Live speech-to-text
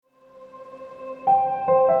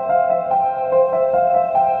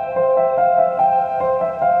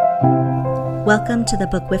Welcome to the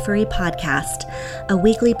Bookwifery Podcast, a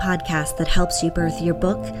weekly podcast that helps you birth your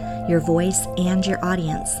book, your voice, and your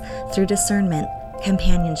audience through discernment,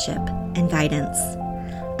 companionship, and guidance.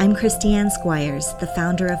 I'm Christiane Squires, the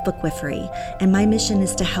founder of Bookwifery, and my mission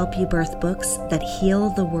is to help you birth books that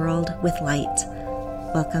heal the world with light.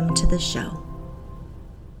 Welcome to the show.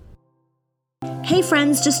 Hey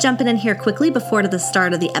friends, just jumping in here quickly before the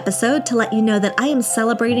start of the episode to let you know that I am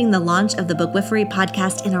celebrating the launch of the Bookwifery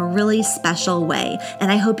podcast in a really special way,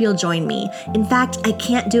 and I hope you'll join me. In fact, I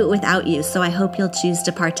can't do it without you, so I hope you'll choose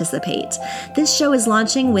to participate. This show is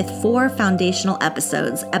launching with 4 foundational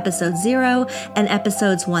episodes, episode 0 and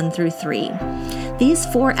episodes 1 through 3. These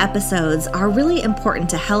 4 episodes are really important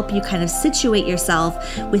to help you kind of situate yourself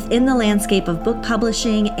within the landscape of book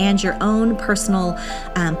publishing and your own personal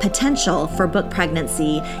potential for book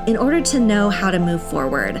pregnancy in order to know how to move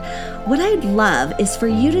forward. What I'd love is for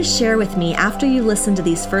you to share with me after you listen to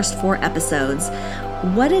these first 4 episodes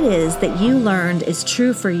what it is that you learned is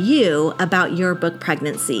true for you about your book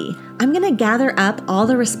pregnancy. I'm going to gather up all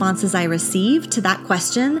the responses I received to that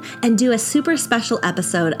question and do a super special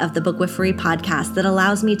episode of the Bookwifery podcast that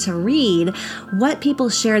allows me to read what people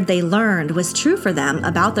shared they learned was true for them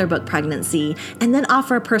about their book pregnancy and then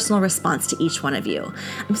offer a personal response to each one of you.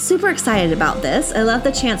 I'm super excited about this. I love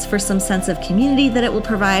the chance for some sense of community that it will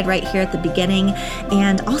provide right here at the beginning,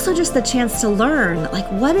 and also just the chance to learn,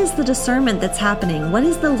 like, what is the discernment that's happening? What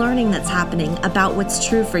is the learning that's happening about what's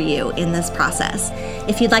true for you in this process?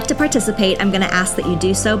 If you'd like to participate, I'm going to ask that you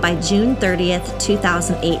do so by June 30th,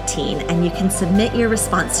 2018, and you can submit your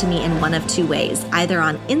response to me in one of 2 ways, either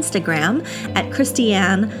on Instagram at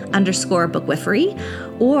Christiane_Bookwifery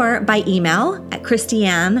or by email at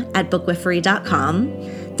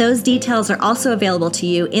Christiane@bookwifery.com. Those details are also available to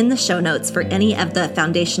you in the show notes for any of the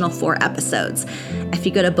foundational 4 episodes. If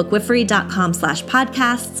you go to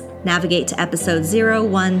bookwifery.com/podcasts, navigate to episode 0,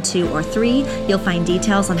 1, 2, or 3, you'll find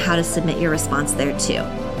details on how to submit your response there too.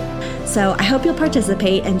 So I hope you'll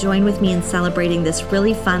participate and join with me in celebrating this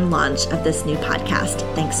really fun launch of this new podcast.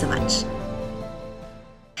 Thanks so much.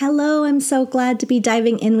 Hello, I'm so glad to be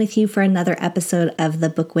diving in with you for another episode of the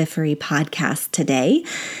Bookwifery podcast today.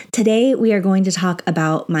 Today, we are going to talk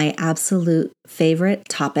about my absolute favorite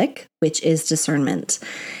topic, which is discernment.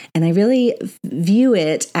 And I really view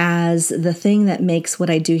it as the thing that makes what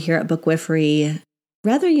I do here at Bookwifery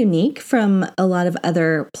rather unique from a lot of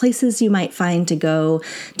other places you might find to go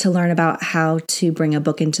to learn about how to bring a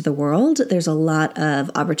book into the world. There's a lot of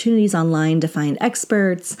opportunities online to find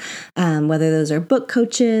experts, whether those are book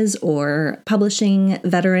coaches or publishing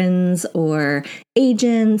veterans or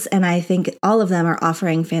agents, and I think all of them are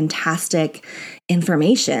offering fantastic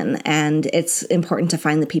information, and it's important to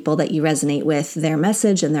find the people that you resonate with, their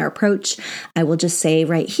message and their approach. I will just say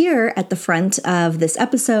right here at the front of this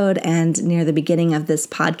episode and near the beginning of this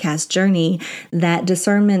podcast journey that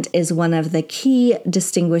discernment is one of the key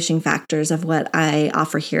distinguishing factors of what I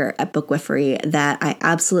offer here at Bookwifery that I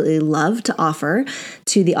absolutely love to offer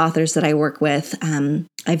to the authors that I work with.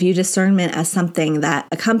 I view discernment as something that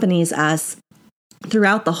accompanies us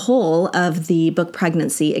throughout the whole of the book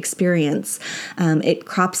pregnancy experience. It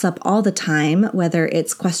crops up all the time, whether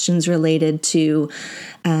it's questions related to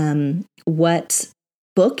what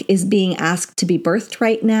book is being asked to be birthed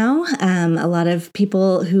right now. A lot of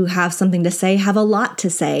people who have something to say have a lot to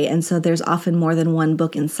say, and so there's often more than one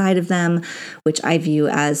book inside of them, which I view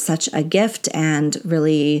as such a gift and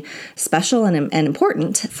really special and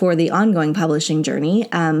important for the ongoing publishing journey.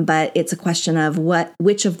 But it's a question of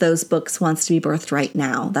which of those books wants to be birthed right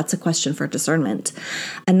now. That's a question for discernment.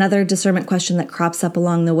 Another discernment question that crops up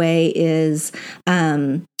along the way is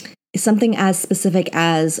something as specific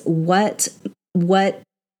as what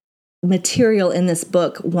material in this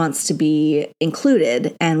book wants to be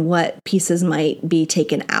included and what pieces might be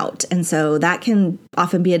taken out. And so that can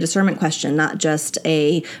often be a discernment question, not just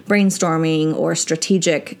a brainstorming or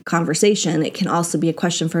strategic conversation. It can also be a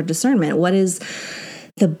question for discernment. What is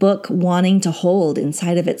the book wanting to hold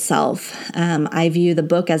inside of itself? I view the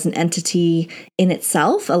book as an entity in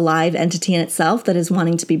itself, a live entity in itself that is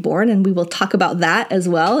wanting to be born. And we will talk about that as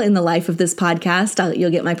well in the life of this podcast.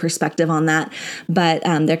 You'll get my perspective on that. But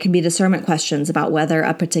there can be discernment questions about whether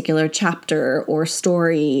a particular chapter or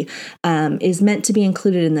story is meant to be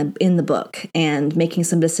included in the book. And making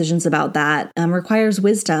some decisions about that requires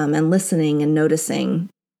wisdom and listening and noticing.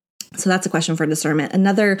 So that's a question for discernment.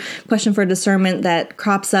 Another question for discernment that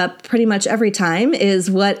crops up pretty much every time is,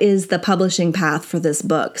 what is the publishing path for this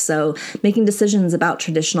book? So making decisions about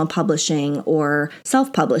traditional publishing or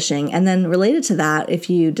self-publishing. And then related to that, if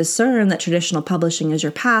you discern that traditional publishing is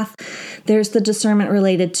your path, there's the discernment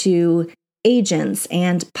related to agents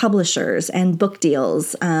and publishers and book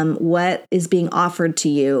deals, what is being offered to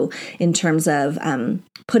you in terms of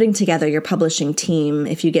putting together your publishing team.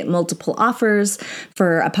 If you get multiple offers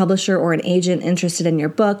for a publisher or an agent interested in your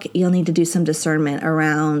book, you'll need to do some discernment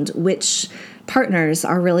around which partners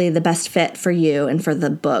are really the best fit for you and for the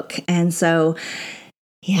book. And so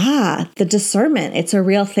yeah, the discernment, it's a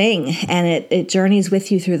real thing, and it journeys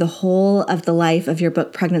with you through the whole of the life of your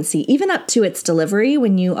book pregnancy, even up to its delivery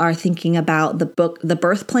when you are thinking about the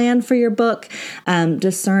birth plan for your book,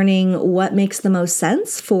 discerning what makes the most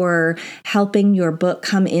sense for helping your book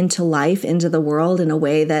come into life, into the world in a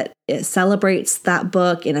way that it celebrates that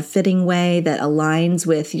book in a fitting way that aligns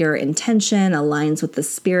with your intention, aligns with the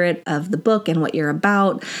spirit of the book and what you're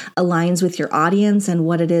about, aligns with your audience and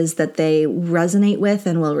what it is that they resonate with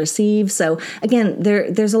and will receive. So again,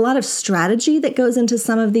 there's a lot of strategy that goes into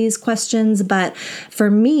some of these questions, but for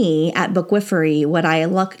me at Bookwifery, what I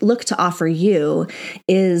look to offer you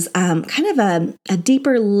is kind of a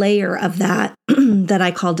deeper layer of that that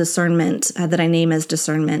I call discernment, that I name as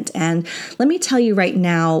discernment. And let me tell you right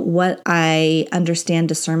now what I understand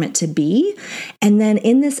discernment to be. And then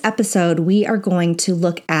in this episode, we are going to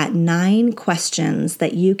look at 9 questions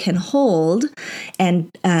that you can hold and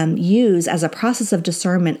use as a process of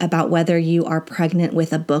discernment about whether you are pregnant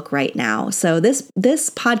with a book right now. So this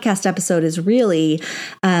podcast episode is really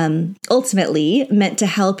ultimately meant to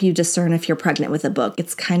help you discern if you're pregnant with a book.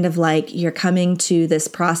 It's kind of like you're coming to this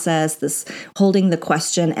process, this holding the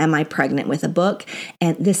question, am I pregnant with a book?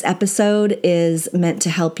 And this episode is meant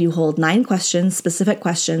to help you hold 9 questions, specific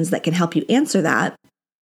questions that can help you answer that.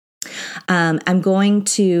 I'm going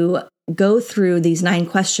to go through these 9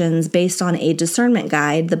 questions based on a discernment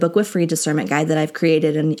guide, the Bookwifery discernment guide that I've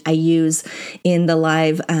created and I use in the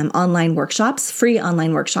live online workshops, free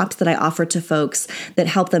online workshops that I offer to folks that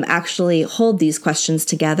help them actually hold these questions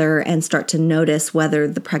together and start to notice whether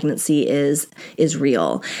the pregnancy is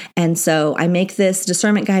real. And so I make this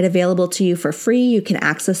discernment guide available to you for free. You can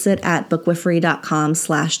access it at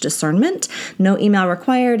bookwifery.com/discernment. No email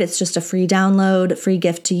required. It's just a free download, free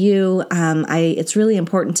gift to you. It's really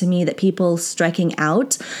important to me that people striking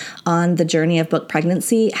out on the journey of book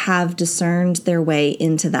pregnancy have discerned their way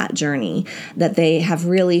into that journey, that they have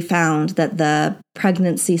really found that the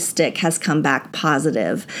pregnancy stick has come back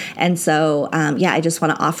positive. And so, I just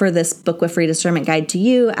want to offer this Bookwifery discernment guide to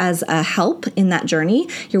you as a help in that journey.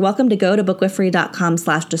 You're welcome to go to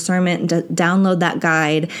bookwifery.com/discernment and download that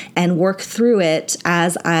guide and work through it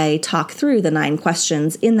as I talk through the 9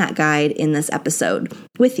 questions in that guide in this episode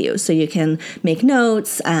with you. So you can make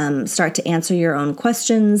notes, start to answer your own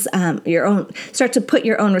questions, start to put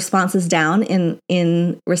your own responses down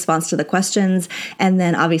in response to the questions, and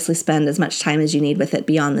then obviously spend as much time as you need with it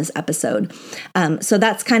beyond this episode. So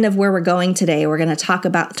that's kind of where we're going today. We're going to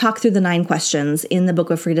talk through the 9 questions in the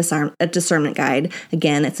Bookwifery discernment guide.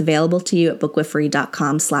 Again, it's available to you at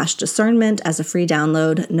bookwifery.com/discernment as a free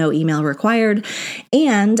download, no email required.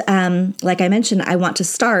 And like I mentioned, I want to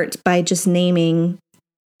start by just naming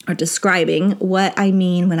or describing what I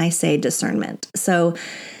mean when I say discernment. So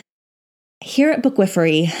here at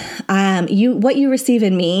Bookwifery, what you receive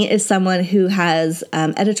in me is someone who has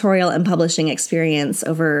editorial and publishing experience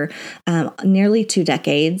over nearly 2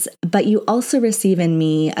 decades, but you also receive in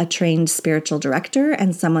me a trained spiritual director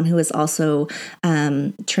and someone who is also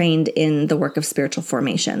trained in the work of spiritual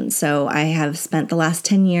formation. So I have spent the last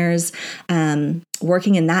 10 years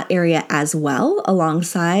working in that area as well,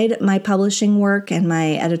 alongside my publishing work and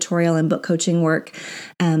my editorial and book coaching work.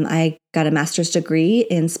 I got a master's degree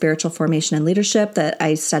in spiritual formation and leadership that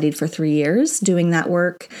I studied for 3 years doing that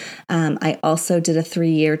work. I also did a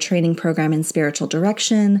 3-year training program in spiritual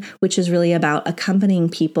direction, which is really about accompanying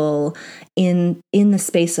people in the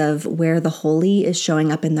space of where the holy is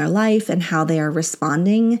showing up in their life and how they are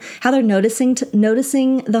responding, how they're noticing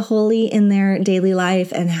the holy in their daily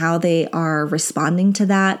life and how they are responding to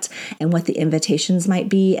that and what the invitations might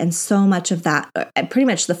be. And so much of that, pretty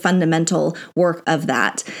much the fundamental work of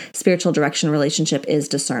that spiritual direction relationship is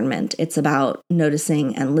discernment. It's about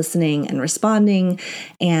noticing and listening and responding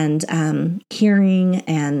and hearing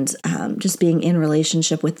and just being in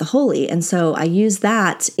relationship with the holy. And so I use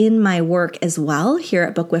that in my work as well here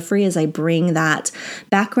at Bookwifery as I bring that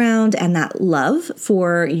background and that love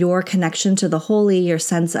for your connection to the holy, your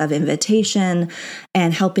sense of invitation,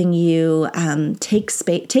 and helping you take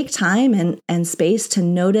time and space to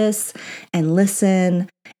notice and listen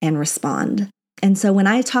and respond. And so when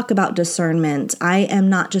I talk about discernment, I am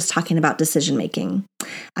not just talking about decision making.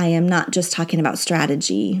 I am not just talking about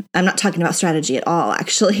strategy. I'm not talking about strategy at all,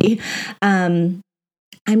 actually. I'm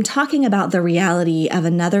talking about the reality of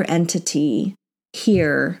another entity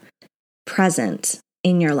here present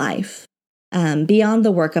in your life. Beyond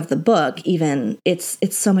the work of the book, even it's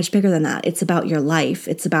so much bigger than that. It's about your life.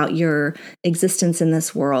 It's about your existence in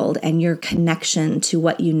this world and your connection to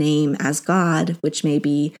what you name as God, which may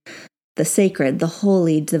be the sacred, the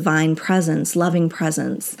holy, divine presence, loving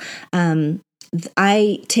presence.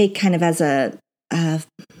 I take kind of as an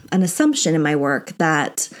assumption in my work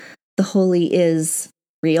that the holy is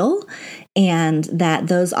real, and that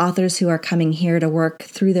those authors who are coming here to work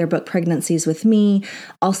through their book pregnancies with me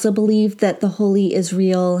also believe that the holy is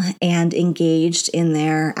real and engaged in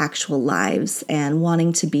their actual lives and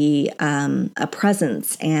wanting to be a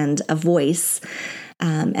presence and a voice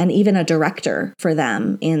and even a director for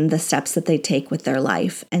them in the steps that they take with their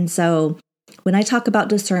life. And so when I talk about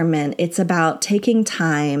discernment, it's about taking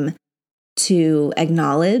time to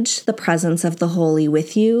acknowledge the presence of the holy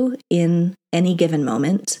with you in any given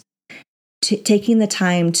moment, taking the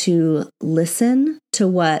time to listen to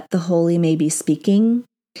what the holy may be speaking,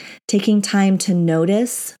 taking time to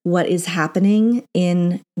notice what is happening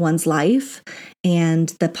in one's life and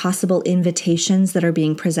the possible invitations that are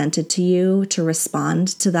being presented to you to respond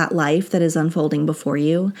to that life that is unfolding before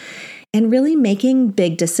you. And really making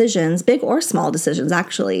big decisions, big or small decisions,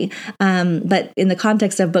 actually. But in the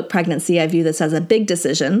context of book pregnancy, I view this as a big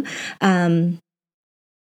decision.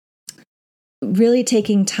 Really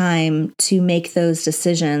taking time to make those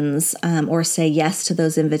decisions or say yes to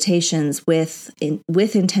those invitations with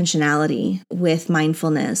intentionality, with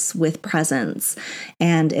mindfulness, with presence,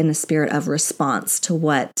 and in a spirit of response to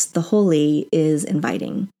what the holy is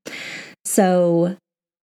inviting. So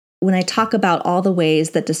when I talk about all the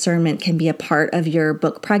ways that discernment can be a part of your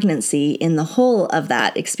book pregnancy in the whole of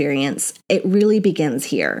that experience, it really begins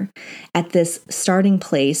here at this starting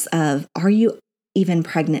place of, are you even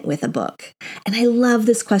pregnant with a book? And I love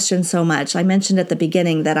this question so much. I mentioned at the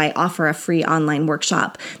beginning that I offer a free online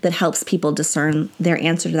workshop that helps people discern their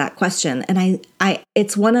answer to that question. And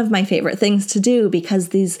it's one of my favorite things to do because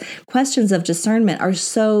these questions of discernment are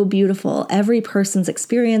so beautiful. Every person's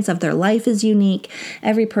experience of their life is unique.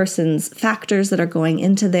 Every person's factors that are going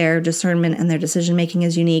into their discernment and their decision making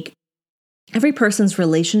is unique. Every person's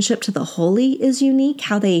relationship to the holy is unique,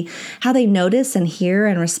 how they notice and hear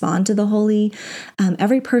and respond to the holy.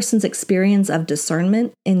 Every person's experience of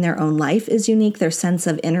discernment in their own life is unique, their sense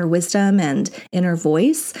of inner wisdom and inner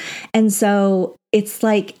voice. And so it's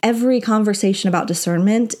like every conversation about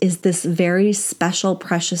discernment is this very special,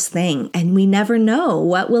 precious thing. And we never know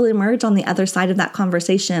what will emerge on the other side of that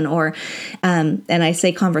conversation. Or, and I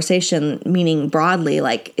say conversation meaning broadly,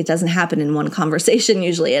 like it doesn't happen in one conversation.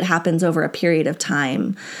 Usually it happens over a period of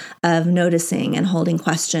time of noticing and holding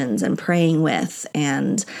questions and praying with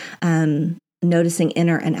and noticing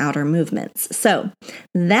inner and outer movements. So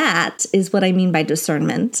that is what I mean by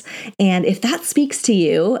discernment. And if that speaks to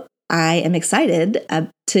you, I am excited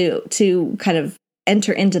to kind of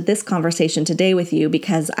enter into this conversation today with you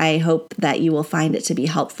because I hope that you will find it to be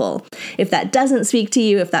helpful. If that doesn't speak to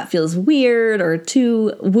you, if that feels weird or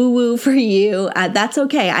too woo-woo for you, that's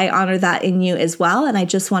okay. I honor that in you as well. And I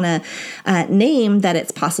just want to name that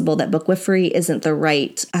it's possible that bookwifery isn't the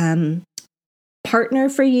right partner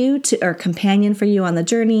for you or companion for you on the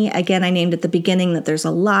journey. Again, I named at the beginning that there's a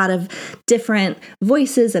lot of different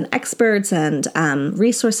voices and experts and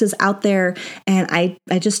resources out there. And I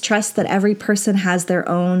just trust that every person has their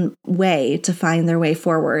own way to find their way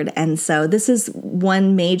forward. And so this is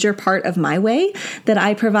one major part of my way that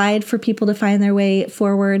I provide for people to find their way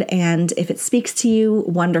forward. And if it speaks to you,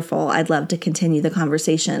 wonderful. I'd love to continue the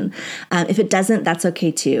conversation. If it doesn't, that's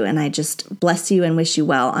okay too. And I just bless you and wish you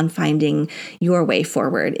well on finding your way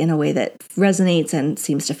forward in a way that resonates and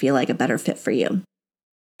seems to feel like a better fit for you.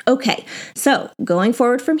 Okay, so going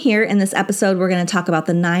forward from here in this episode, we're going to talk about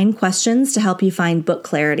the 9 questions to help you find book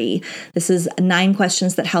clarity. This is 9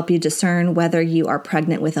 questions that help you discern whether you are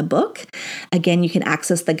pregnant with a book. Again, you can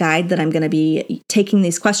access the guide that I'm going to be taking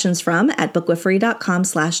these questions from at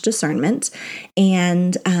bookwifery.com/discernment.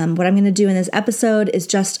 And what I'm going to do in this episode is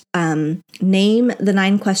just name the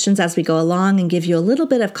 9 questions as we go along and give you a little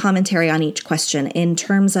bit of commentary on each question in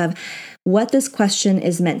terms of what this question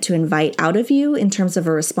is meant to invite out of you in terms of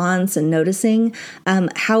a response and noticing,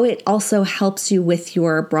 how it also helps you with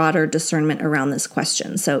your broader discernment around this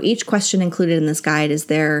question. So each question included in this guide is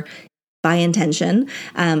there by intention.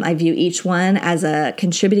 I view each one as a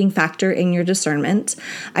contributing factor in your discernment.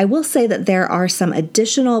 I will say that there are some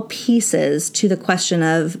additional pieces to the question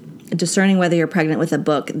of discerning whether you're pregnant with a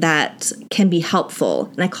book that can be helpful.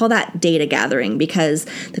 And I call that data gathering because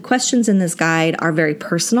the questions in this guide are very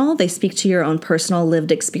personal. They speak to your own personal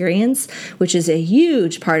lived experience, which is a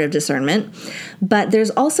huge part of discernment. But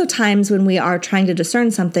there's also times when we are trying to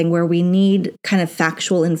discern something where we need kind of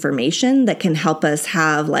factual information that can help us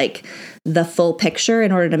have like the full picture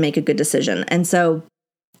in order to make a good decision. And so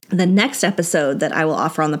the next episode that I will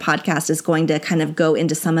offer on the podcast is going to kind of go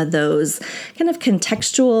into some of those kind of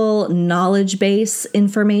contextual knowledge base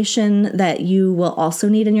information that you will also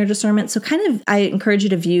need in your discernment. So I encourage you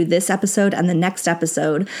to view this episode and the next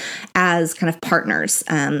episode as kind of partners,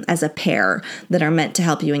 as a pair that are meant to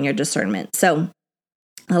help you in your discernment. So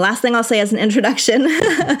the last thing I'll say as an introduction,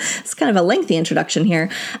 it's kind of a lengthy introduction here,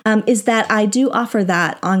 is that I do offer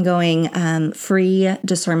that ongoing free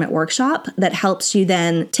discernment workshop that helps you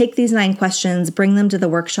then take these 9 questions, bring them to the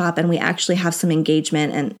workshop, and we actually have some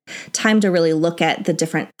engagement and time to really look at the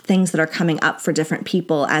different things that are coming up for different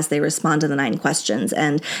people as they respond to the 9 questions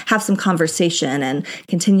and have some conversation and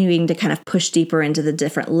continuing to kind of push deeper into the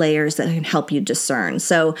different layers that can help you discern.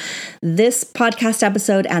 So this podcast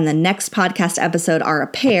episode and the next podcast episode are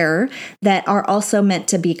a pair that are also meant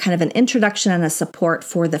to be kind of an introduction and a support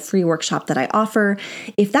for the free workshop that I offer.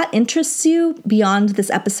 If that interests you beyond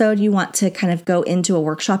this episode, you want to kind of go into a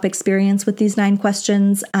workshop experience with these 9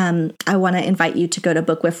 questions, I want to invite you to go to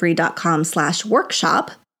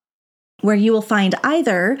bookwiffery.com/workshop, where you will find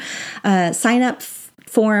either sign up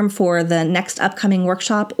form for the next upcoming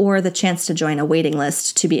workshop or the chance to join a waiting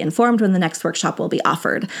list to be informed when the next workshop will be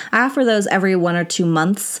offered. I offer those every 1 or 2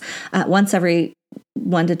 months, once every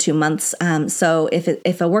 1 to 2 months. So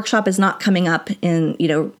if a workshop is not coming up in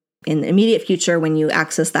the immediate future when you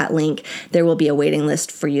access that link, there will be a waiting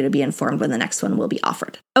list for you to be informed when the next one will be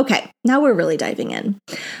offered. Okay, now we're really diving in.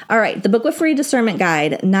 All right, the Bookwiffery Discernment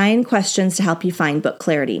Guide, 9 questions to help you find book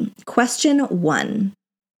clarity. Question 1.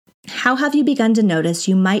 How have you begun to notice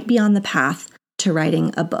you might be on the path to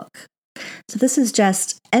writing a book? So this is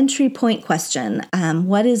just entry point question.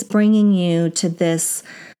 What is bringing you to this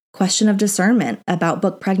question of discernment about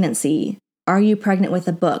book pregnancy? Are you pregnant with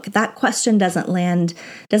a book? That question doesn't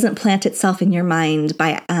plant itself in your mind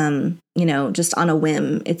by, just on a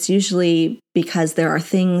whim. It's usually because there are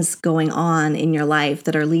things going on in your life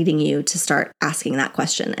that are leading you to start asking that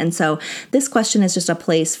question. And so this question is just a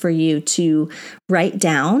place for you to write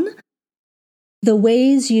down the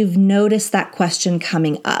ways you've noticed that question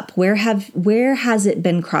coming up. Where has it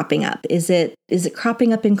been cropping up? Is it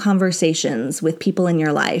cropping up in conversations with people in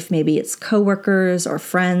your life? Maybe it's coworkers or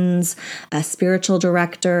friends, a spiritual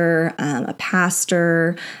director, a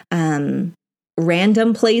pastor,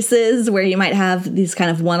 random places where you might have these kind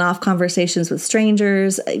of one-off conversations with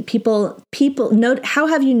strangers. People note, how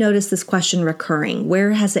have you noticed this question recurring?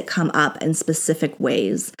 Where has it come up in specific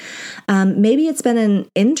ways? Maybe it's been an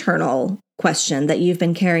internal question that you've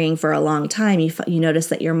been carrying for a long time. You notice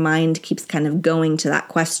that your mind keeps kind of going to that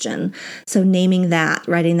question. So naming that,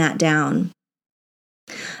 writing that down.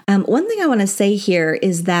 One thing I want to say here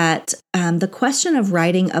is that the question of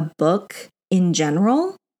writing a book in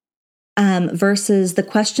general versus the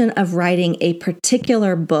question of writing a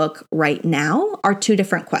particular book right now are 2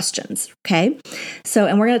 different questions, okay? So,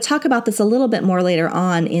 and we're going to talk about this a little bit more later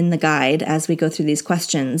on in the guide as we go through these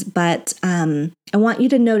questions, but I want you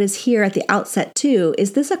to notice here at the outset too,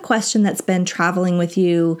 is this a question that's been traveling with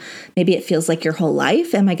you? Maybe it feels like your whole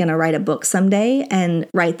life. Am I going to write a book someday? And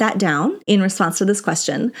write that down in response to this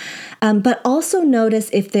question. But also notice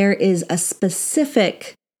if there is a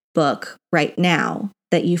specific book right now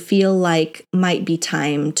that you feel like might be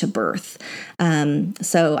time to birth.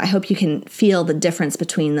 So I hope you can feel the difference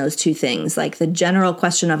between those 2 things, like the general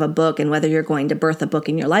question of a book and whether you're going to birth a book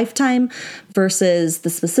in your lifetime versus the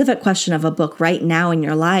specific question of a book right now in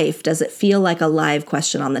your life. Does it feel like a live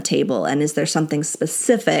question on the table? And is there something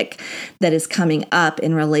specific that is coming up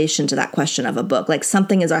in relation to that question of a book? Like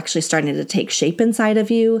something is actually starting to take shape inside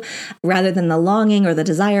of you rather than the longing or the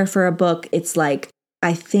desire for a book. It's like,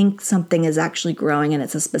 I think something is actually growing and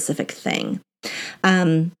it's a specific thing.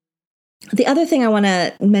 The other thing I want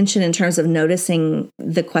to mention in terms of noticing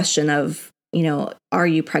the question of, are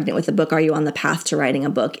you pregnant with a book? Are you on the path to writing a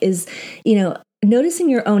book? Is, noticing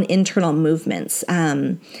your own internal movements.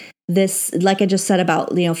 This, like I just said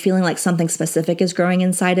about, feeling like something specific is growing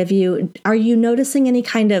inside of you. Are you noticing any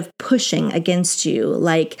kind of pushing against you?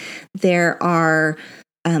 Like there are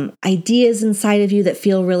ideas inside of you that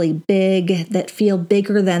feel really big, that feel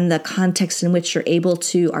bigger than the context in which you're able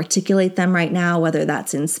to articulate them right now, whether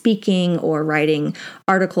that's in speaking or writing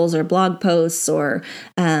articles or blog posts or,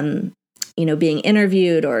 being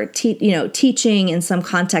interviewed or, teaching in some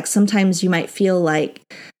context. Sometimes you might feel like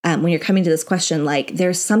when you're coming to this question, like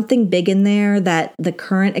there's something big in there that the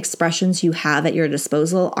current expressions you have at your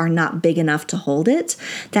disposal are not big enough to hold it.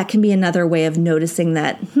 That can be another way of noticing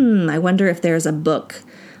that, I wonder if there's a book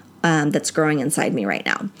that's growing inside me right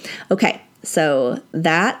now. Okay, so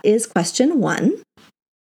that is question 1.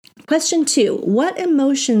 Question 2, what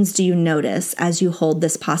emotions do you notice as you hold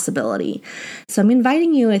this possibility? So I'm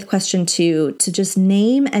inviting you with question 2 to just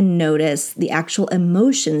name and notice the actual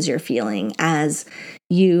emotions you're feeling as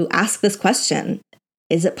you ask this question.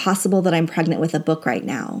 Is it possible that I'm pregnant with a book right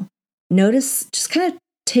now? Notice, just kind of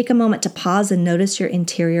take a moment to pause and notice your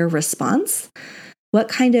interior response. What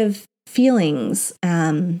kind of feelings,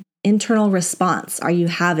 internal response are you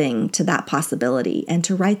having to that possibility? And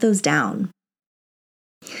to write those down.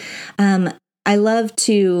 I love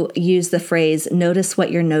to use the phrase, notice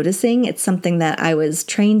what you're noticing. It's something that I was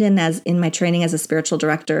trained in my training as a spiritual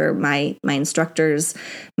director. My instructors,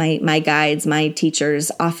 my guides, my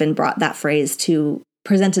teachers often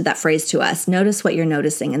presented that phrase to us, notice what you're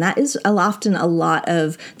noticing. And that is often a lot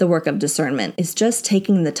of the work of discernment, is just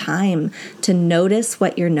taking the time to notice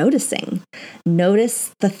what you're noticing.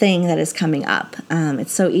 Notice the thing that is coming up.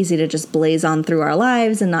 It's so easy to just blaze on through our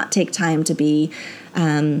lives and not take time to be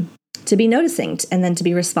noticing and then to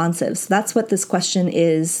be responsive. So that's what this question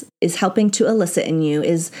is helping to elicit in you,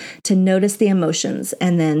 is to notice the emotions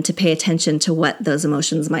and then to pay attention to what those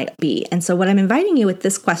emotions might be. And so what I'm inviting you with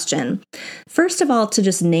this question, first of all, to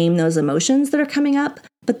just name those emotions that are coming up,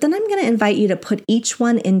 but then I'm going to invite you to put each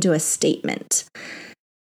one into a statement.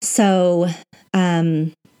 So,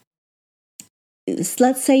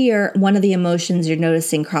 let's say one of the emotions you're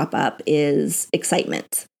noticing crop up is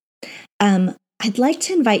excitement. I'd like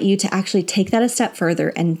to invite you to actually take that a step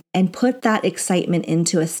further and put that excitement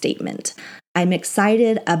into a statement. I'm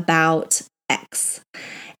excited about X.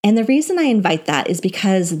 And the reason I invite that is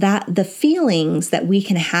because the feelings that we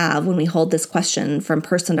can have when we hold this question from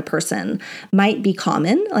person to person might be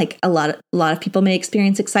common. Like a lot of people may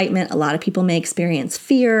experience excitement. A lot of people may experience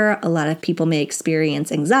fear. A lot of people may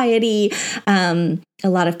experience anxiety. A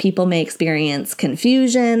lot of people may experience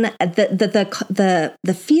confusion.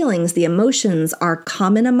 The feelings, the emotions are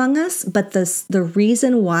common among us, but the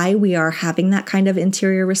reason why we are having that kind of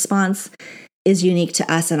interior response is unique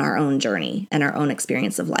to us and our own journey and our own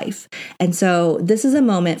experience of life. And so this is a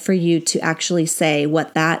moment for you to actually say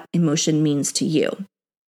what that emotion means to you.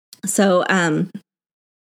 So I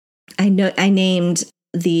named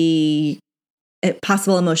the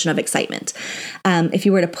possible emotion of excitement. If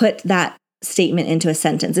you were to put that statement into a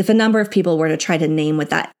sentence, if a number of people were to try to name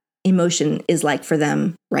what that emotion is like for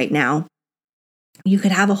them right now, you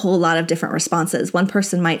could have a whole lot of different responses. One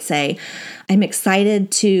person might say, I'm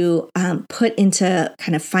excited to put into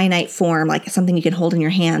kind of finite form, like something you can hold in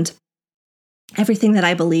your hand, everything that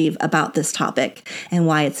I believe about this topic and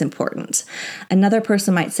why it's important. Another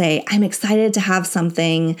person might say, I'm excited to have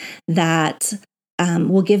something that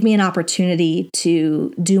will give me an opportunity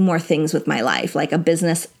to do more things with my life, like a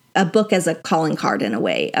book as a calling card in a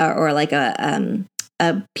way, or like a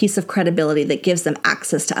piece of credibility that gives them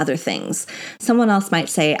access to other things. Someone else might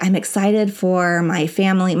say, I'm excited for my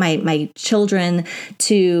family, my children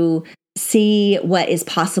to see what is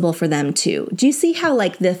possible for them too. Do you see how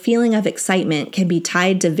like the feeling of excitement can be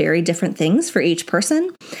tied to very different things for each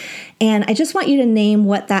person? And I just want you to name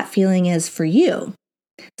what that feeling is for you.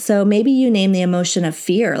 So maybe you name the emotion of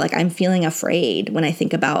fear, like I'm feeling afraid when I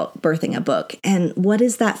think about birthing a book. And what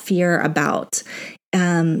is that fear about?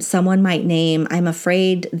 Someone might name, I'm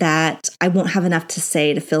afraid that I won't have enough to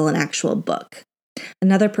say to fill an actual book.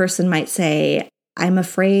 Another person might say, I'm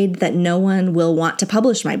afraid that no one will want to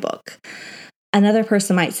publish my book. Another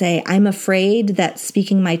person might say, I'm afraid that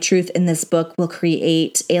speaking my truth in this book will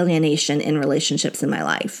create alienation in relationships in my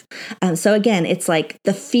life. So again, it's like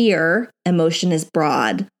the fear emotion is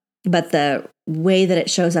broad, but the way that it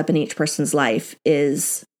shows up in each person's life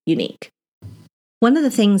is unique. One of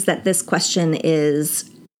the things that this question is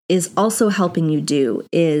also helping you do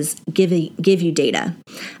is give you data.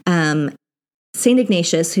 St.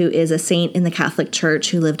 Ignatius, who is a saint in the Catholic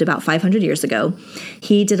Church who lived about 500 years ago,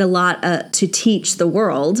 he did a lot to teach the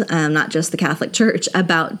world, not just the Catholic Church,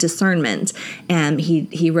 about discernment. And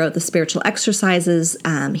he wrote the spiritual exercises.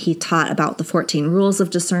 He taught about the 14 rules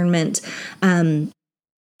of discernment.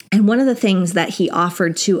 And one of the things that he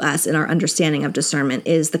offered to us in our understanding of discernment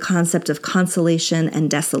is the concept of consolation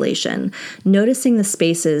and desolation, noticing the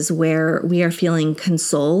spaces where we are feeling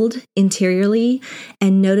consoled interiorly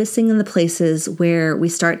and noticing in the places where we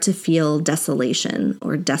start to feel desolation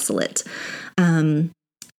or desolate.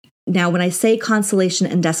 Now, when I say consolation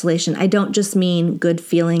and desolation, I don't just mean good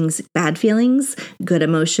feelings, good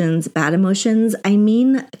emotions, bad emotions. I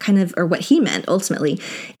mean kind of, or what he meant ultimately,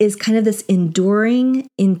 is kind of this enduring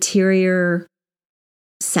interior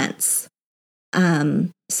sense.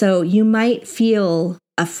 So you might feel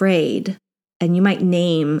afraid, and you might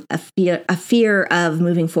name a fear of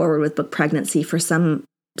moving forward with book pregnancy for some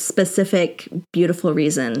specific, beautiful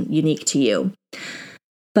reason unique to you.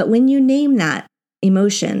 But when you name that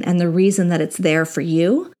emotion and the reason that it's there for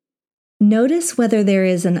you, notice whether there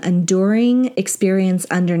is an enduring experience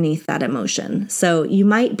underneath that emotion. So you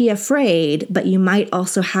might be afraid, but you might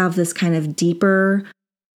also have this kind of deeper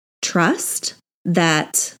trust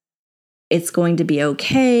that it's going to be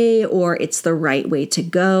okay, or it's the right way to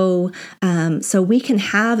go. So we can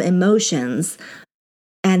have emotions,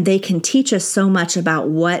 and they can teach us so much about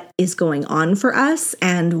what is going on for us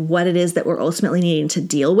and what it is that we're ultimately needing to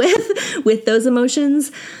deal with those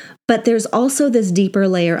emotions. But there's also this deeper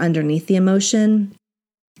layer underneath the emotion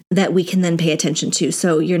that we can then pay attention to.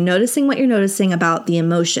 So you're noticing what you're noticing about the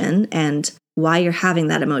emotion and why you're having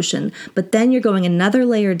that emotion, but then you're going another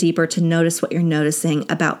layer deeper to notice what you're noticing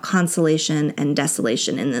about consolation and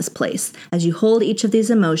desolation in this place. As you hold each of these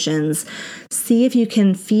emotions, see if you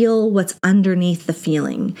can feel what's underneath the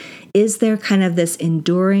feeling. Is there kind of this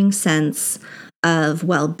enduring sense of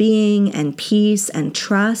well-being and peace and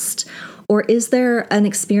trust, or is there an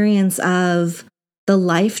experience of the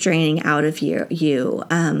life draining out of you,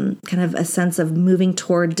 kind of a sense of moving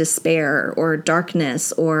toward despair or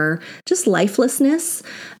darkness or just lifelessness?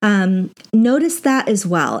 Notice that as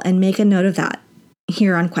well, and make a note of that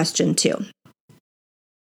here on question 2.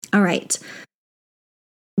 All right.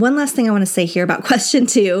 One last thing I want to say here about question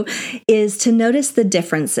 2 is to notice the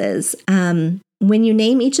differences. When you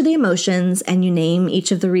name each of the emotions and you name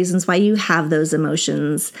each of the reasons why you have those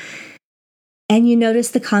emotions, and you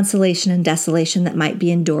notice the consolation and desolation that might be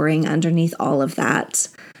enduring underneath all of that.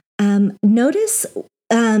 Notice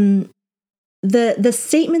the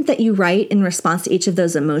statement that you write in response to each of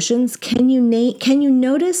those emotions. Can you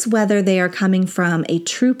notice whether they are coming from a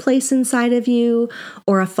true place inside of you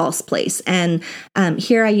or a false place? And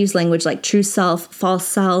here I use language like true self, false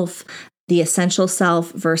self, the essential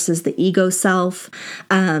self versus the ego self,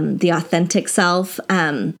 the authentic self.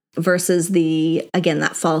 Versus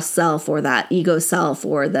that false self or that ego self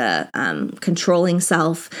or the controlling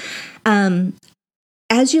self.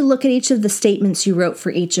 As you look at each of the statements you wrote for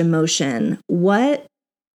each emotion, what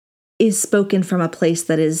is spoken from a place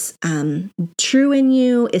that is true in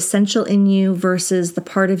you, essential in you, versus the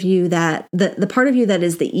part of you that the part of you that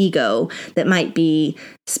is the ego that might be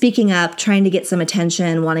speaking up, trying to get some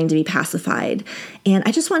attention, wanting to be pacified. And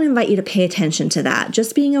I just want to invite you to pay attention to that.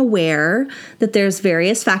 Just being aware that there's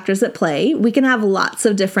various factors at play. We can have lots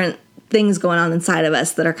of different things going on inside of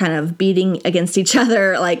us that are kind of beating against each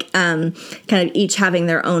other, like kind of each having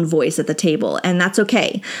their own voice at the table. And that's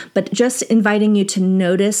okay. But just inviting you to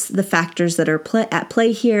notice the factors that are at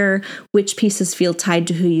play here, which pieces feel tied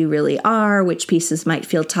to who you really are, which pieces might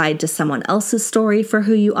feel tied to someone else's story for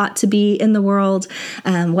who you ought to be in the world,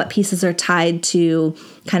 what pieces are tied to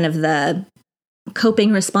kind of the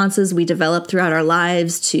coping responses we develop throughout our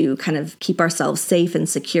lives to kind of keep ourselves safe and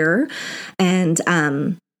secure. And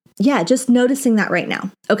just noticing that right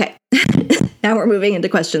now. Okay, now we're moving into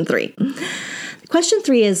question 3. Question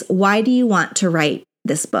 3 is, why do you want to write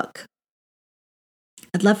this book?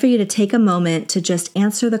 I'd love for you to take a moment to just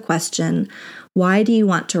answer the question, why do you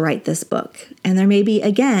want to write this book? And there may be,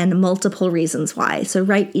 again, multiple reasons why. So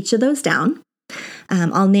write each of those down.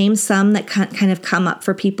 I'll name some that kind of come up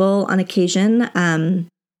for people on occasion.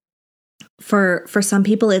 For some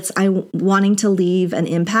people, it's wanting to leave an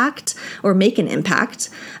impact or make an impact,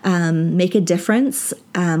 make a difference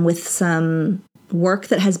with some work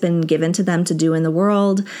that has been given to them to do in the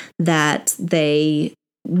world that they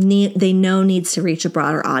know needs to reach a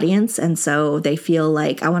broader audience. And so they feel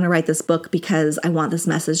like, I want to write this book because I want this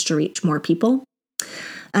message to reach more people.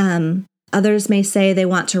 Others may say they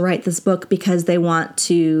want to write this book because they want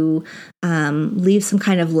to leave some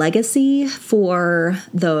kind of legacy for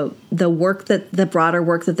the broader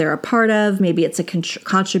work that they're a part of. Maybe it's a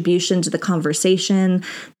contribution to the conversation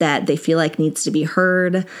that they feel like needs to be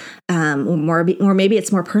heard, or maybe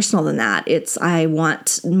it's more personal than that. It's, I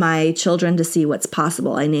want my children to see what's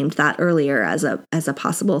possible. I named that earlier as a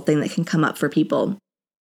possible thing that can come up for people.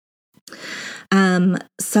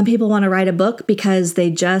 Some people want to write a book because they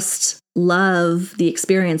just love the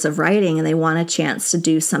experience of writing and they want a chance to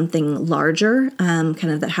do something larger, kind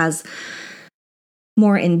of that has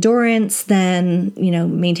more endurance than,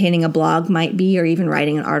 maintaining a blog might be, or even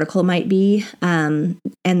writing an article might be.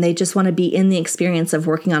 And they just want to be in the experience of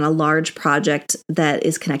working on a large project that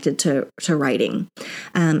is connected to writing.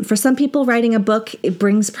 For some people, writing a book, it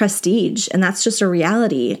brings prestige, and that's just a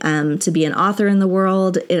reality. To be an author in the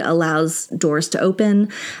world, it allows doors to open.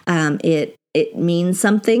 It means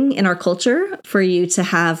something in our culture for you to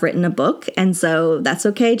have written a book. And so that's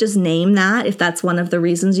okay. Just name that if that's one of the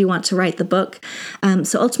reasons you want to write the book.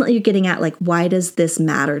 So ultimately you're getting at why does this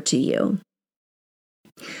matter to you?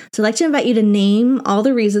 So I'd like to invite you to name all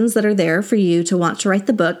the reasons that are there for you to want to write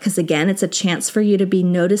the book. Because again, it's a chance for you to be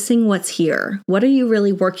noticing what's here. What are you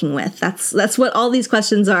really working with? That's what all these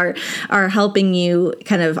questions are helping you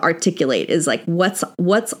kind of articulate, is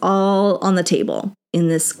what's all on the table in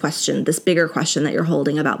this question, this bigger question that you're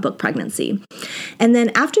holding about book pregnancy. And then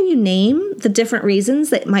after you name the different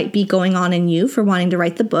reasons that might be going on in you for wanting to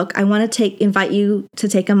write the book, I want to invite you to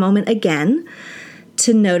take a moment again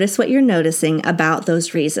to notice what you're noticing about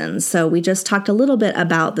those reasons. So we just talked a little bit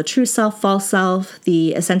about the true self, false self,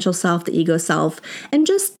 the essential self, the ego self, and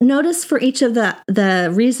just notice for each of the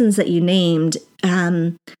reasons that you named,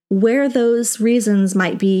 where those reasons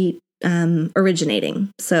might be originating.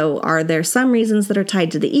 So are there some reasons that are tied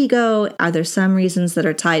to the ego? Are there some reasons that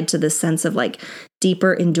are tied to this sense of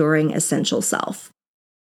deeper, enduring, essential self?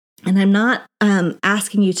 And I'm not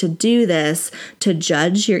asking you to do this to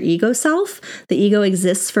judge your ego self. The ego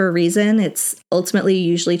exists for a reason. It's ultimately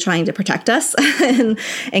usually trying to protect us and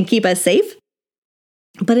keep us safe.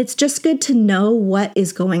 But it's just good to know what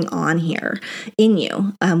is going on here in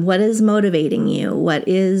you. What is motivating you? What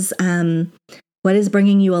is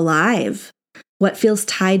bringing you alive? What feels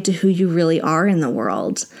tied to who you really are in the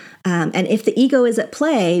world? And if the ego is at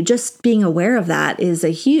play, just being aware of that is a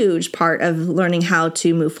huge part of learning how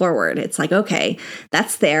to move forward. It's okay,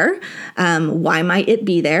 that's there. Why might it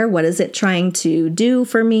be there? What is it trying to do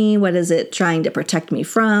for me? What is it trying to protect me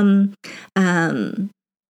from?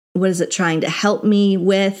 What is it trying to help me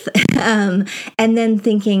with? And then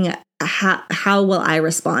thinking, how will I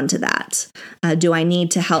respond to that? Do I need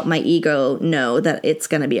to help my ego know that it's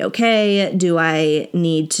going to be okay? Do I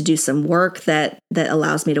need to do some work that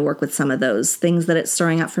allows me to work with some of those things that it's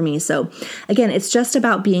stirring up for me? So again, it's just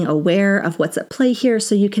about being aware of what's at play here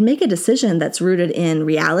so you can make a decision that's rooted in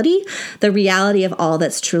reality, the reality of all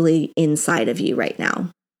that's truly inside of you right now.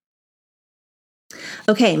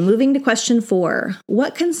 Okay, moving to question 4.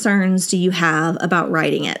 What concerns do you have about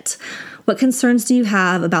writing it? What concerns do you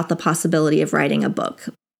have about the possibility of writing a book?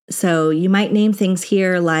 So you might name things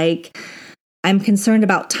here like, I'm concerned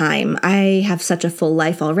about time. I have such a full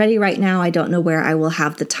life already right now. I don't know where I will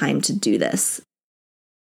have the time to do this.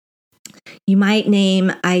 You might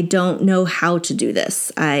name, I don't know how to do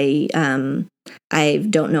this. I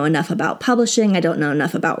don't know enough about publishing. I don't know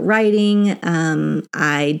enough about writing.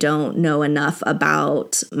 I don't know enough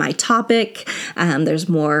about my topic. There's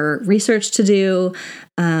more research to do.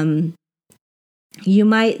 You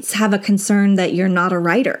might have a concern that you're not a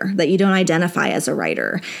writer, that you don't identify as a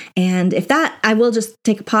writer. And I will just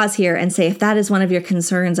take a pause here and say, if that is one of your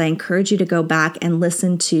concerns, I encourage you to go back and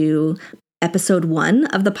listen to episode 1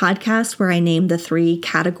 of the podcast, where I named the 3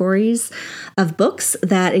 categories of books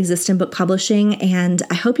that exist in book publishing. And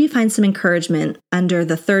I hope you find some encouragement under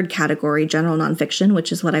the 3rd category, general nonfiction,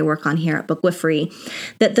 which is what I work on here at Bookwifery,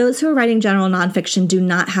 that those who are writing general nonfiction do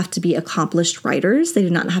not have to be accomplished writers. They do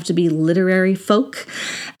not have to be literary folk.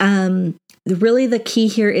 Really, the key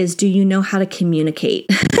here is, do you know how to communicate?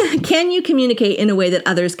 Can you communicate in a way that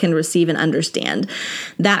others can receive and understand?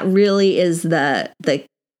 That really is the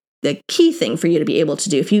key thing for you to be able to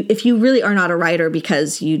do. If you really are not a writer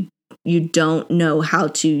because you don't know how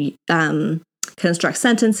to construct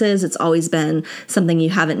sentences, it's always been something you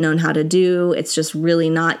haven't known how to do, it's just really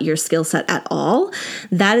not your skill set at all,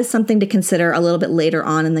 that is something to consider a little bit later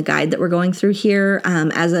on in the guide that we're going through here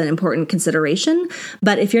as an important consideration.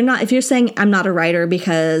 But if you're saying, I'm not a writer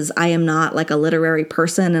because I am not a literary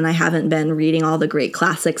person and I haven't been reading all the great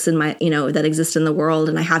classics in my, that exist in the world,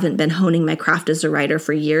 and I haven't been honing my craft as a writer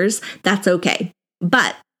for years, that's okay.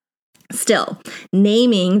 But still,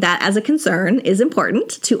 naming that as a concern is important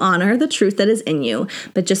to honor the truth that is in you,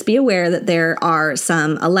 but just be aware that there are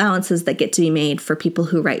some allowances that get to be made for people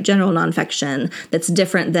who write general nonfiction that's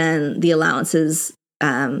different than the allowances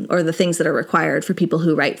or the things that are required for people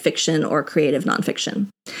who write fiction or creative nonfiction.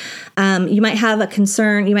 You might have a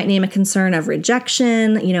concern, you might name a concern of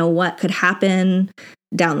rejection, what could happen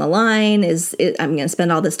down the line. I'm going to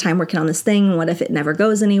spend all this time working on this thing. What if it never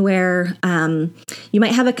goes anywhere? You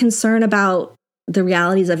might have a concern about the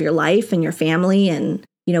realities of your life and your family and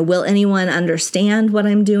Will anyone understand what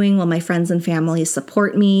I'm doing? Will my friends and family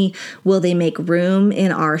support me? Will they make room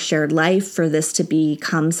in our shared life for this to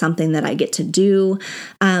become something that I get to do?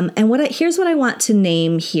 And here's what I want to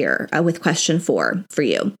name here with question 4 for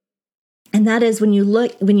you. And that is when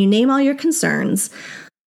you name all your concerns,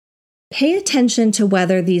 pay attention to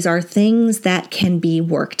whether these are things that can be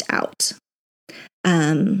worked out.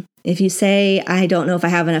 If you say, I don't know if I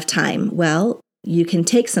have enough time, well, you can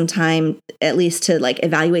take some time at least to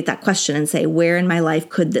evaluate that question and say, where in my life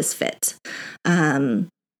could this fit?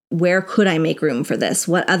 Where could I make room for this?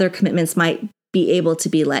 What other commitments might be able to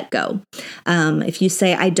be let go? If you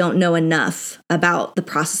say, I don't know enough about the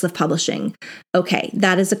process of publishing, okay,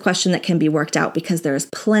 that is a question that can be worked out because there is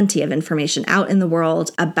plenty of information out in the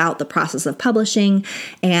world about the process of publishing,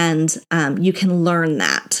 and you can learn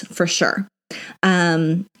that for sure.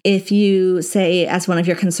 If you say, as one of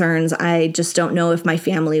your concerns, I just don't know if my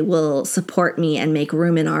family will support me and make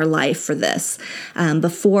room in our life for this,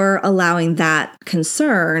 before allowing that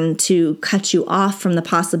concern to cut you off from the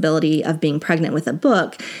possibility of being pregnant with a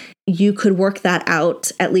book, you could work that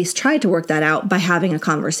out, at least try to work that out by having a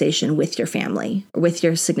conversation with your family, or with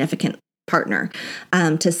your significant partner,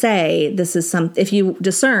 to say, this is if you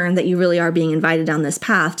discern that you really are being invited down this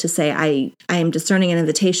path, to say, I am discerning an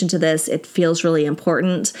invitation to this. It feels really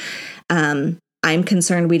important. I'm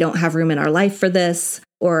concerned we don't have room in our life for this,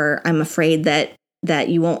 or I'm afraid that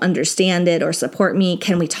you won't understand it or support me.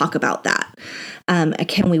 Can we talk about that?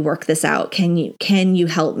 Can we work this out? Can you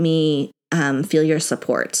help me feel your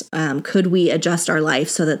support? Could we adjust our life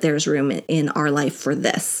so that there's room in our life for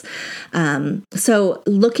this? So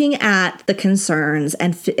looking at the concerns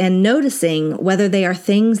and noticing whether they are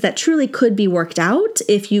things that truly could be worked out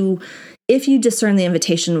if you discern the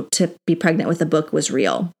invitation to be pregnant with a book was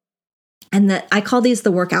real. And that I call these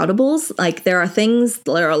the workoutables.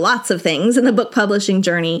 There are lots of things in the book publishing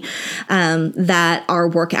journey that are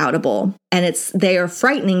workoutable. And they are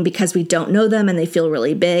frightening because we don't know them and they feel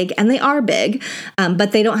really big, and they are big,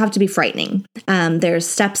 but they don't have to be frightening. There's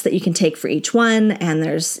steps that you can take for each one, and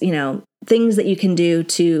there's, things that you can do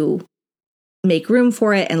to make room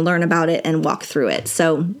for it and learn about it and walk through it.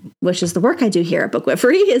 So, which is the work I do here at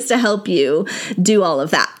Bookwifery, is to help you do all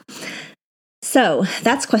of that. So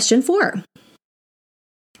that's question 4.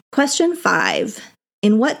 Question 5.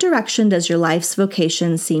 In what direction does your life's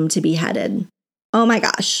vocation seem to be headed? Oh my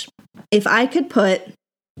gosh. If I could put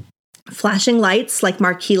flashing lights, like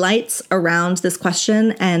marquee lights, around this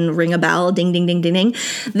question and ring a bell, ding, ding, ding, ding, ding.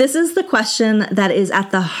 This is the question that is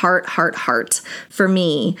at the heart for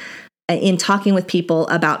me in talking with people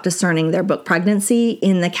about discerning their book pregnancy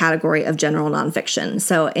in the category of general nonfiction.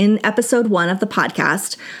 So in episode 1 of the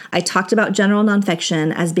podcast, I talked about general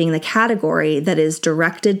nonfiction as being the category that is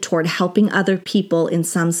directed toward helping other people in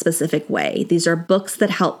some specific way. These are books that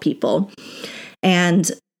help people.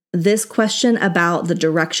 And this question about the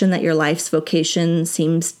direction that your life's vocation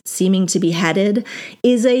seeming to be headed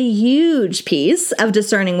is a huge piece of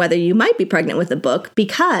discerning whether you might be pregnant with a book,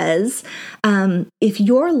 because if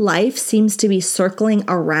your life seems to be circling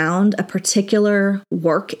around a particular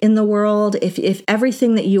work in the world, if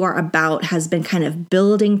everything that you are about has been kind of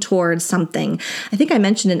building towards something, I think I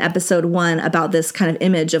mentioned in episode 1 about this kind of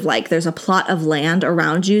image of there's a plot of land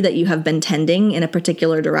around you that you have been tending in a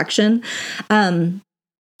particular direction.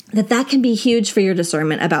 That can be huge for your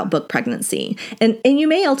discernment about book pregnancy. And you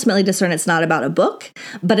may ultimately discern it's not about a book,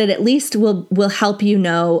 but it at least will help you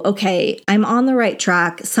know, okay, I'm on the right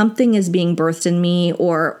track. Something is being birthed in me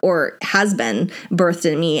or has been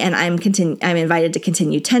birthed in me, and I'm invited to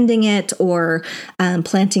continue tending it or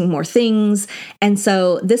planting more things. And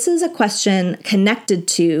so this is a question connected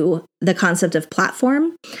to the concept of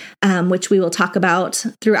platform, which we will talk about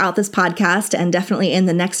throughout this podcast, and definitely in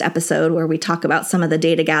the next episode where we talk about some of the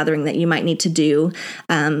data gathering that you might need to do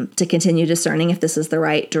to continue discerning if this is the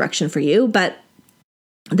right direction for you. But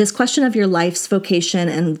this question of your life's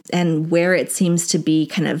vocation and where it seems to be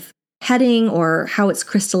kind of heading or how it's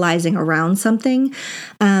crystallizing around something,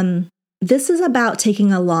 this is about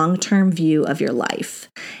taking a long-term view of your life.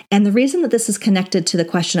 And the reason that this is connected to the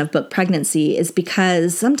question of book pregnancy is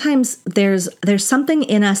because sometimes there's something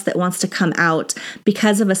in us that wants to come out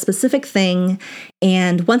because of a specific thing,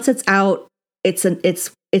 and once it's out,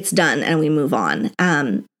 it's done and we move on.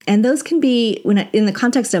 And those can be, when in the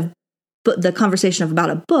context of the conversation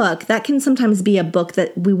about a book, that can sometimes be a book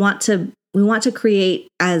that we want to create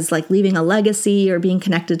as leaving a legacy or being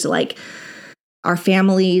connected to our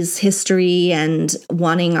family's history and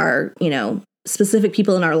wanting our, specific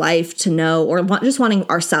people in our life to know, or just wanting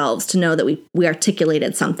ourselves to know that we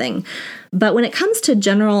articulated something. But when it comes to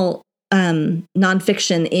general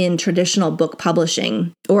nonfiction in traditional book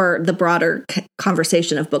publishing, or the broader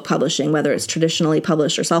conversation of book publishing, whether it's traditionally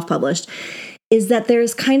published or self-published, is that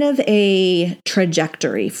there's kind of a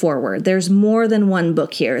trajectory forward. There's more than one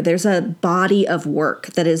book here. There's a body of work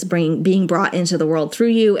that is being brought into the world through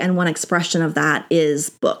you, and one expression of that is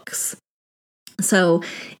books. So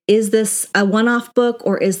is this a one-off book,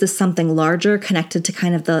 or is this something larger connected to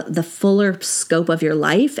kind of the fuller scope of your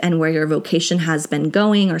life and where your vocation has been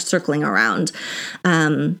going or circling around?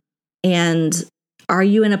 And are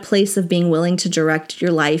you in a place of being willing to direct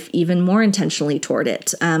your life even more intentionally toward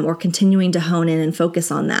it, or continuing to hone in and focus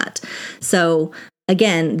on that? So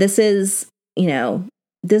again, this is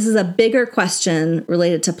a bigger question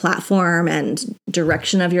related to platform and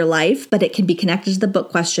direction of your life, but it can be connected to the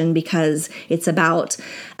book question because it's about,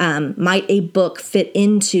 might a book fit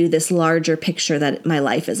into this larger picture that my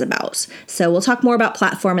life is about? So we'll talk more about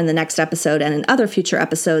platform in the next episode and in other future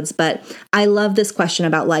episodes, but I love this question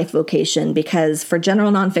about life vocation because for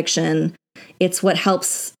general nonfiction, it's what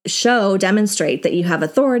helps demonstrate that you have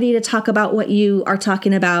authority to talk about what you are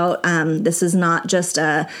talking about. This is not just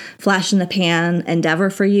a flash in the pan endeavor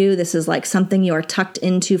for you. This is like something you are tucked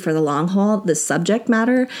into for the long haul, this subject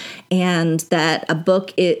matter, and that a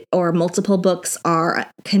book or multiple books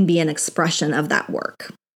can be an expression of that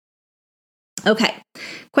work. Okay,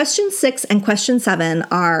 question 6 and question 7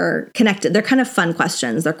 are connected. They're kind of fun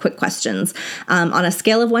questions. They're quick questions. On a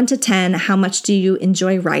scale of 1 to 10, how much do you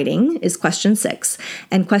enjoy writing is question 6.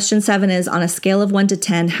 And question 7 is on a scale of 1 to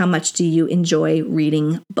 10, how much do you enjoy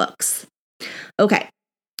reading books? Okay.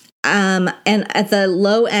 And at the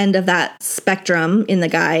low end of that spectrum in the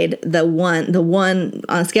guide, the one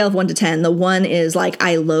on a scale of 1 to 10, the 1 is like,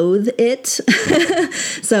 I loathe it.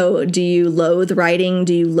 So do you loathe writing?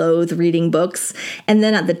 Do you loathe reading books? And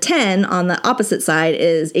then at the 10 on the opposite side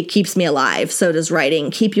is it keeps me alive. So does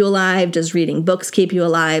writing keep you alive? Does reading books keep you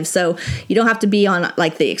alive? So you don't have to be on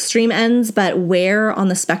like the extreme ends, but where on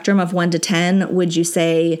the spectrum of 1 to 10 would you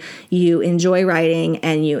say you enjoy writing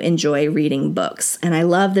and you enjoy reading books? And I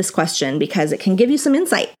love this question because it can give you some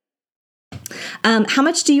insight. How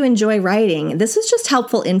much do you enjoy writing? This is just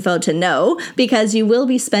helpful info to know because you will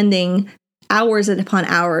be spending hours upon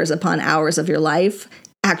hours upon hours of your life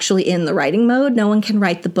actually in the writing mode. No one can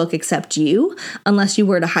write the book except you, unless you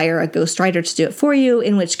were to hire a ghostwriter to do it for you,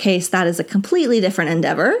 in which case that is a completely different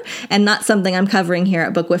endeavor and not something I'm covering here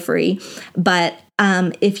at Bookwifery. But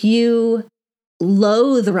if you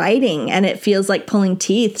loathe writing and it feels like pulling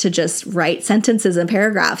teeth to just write sentences and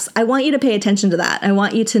paragraphs, I want you to pay attention to that. I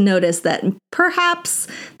want you to notice that perhaps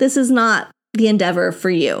this is not the endeavor for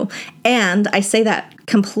you. And I say that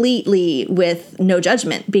completely with no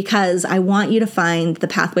judgment because I want you to find the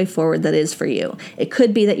pathway forward that is for you. It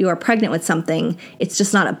could be that you are pregnant with something. It's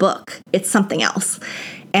just not a book. It's something else.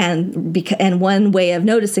 And one way of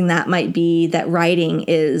noticing that might be that writing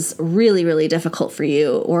is really, really difficult for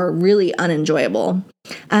you or really unenjoyable.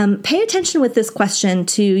 Pay attention with this question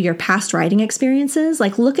to your past writing experiences.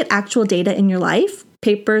 Like look at actual data in your life,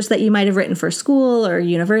 papers that you might have written for school or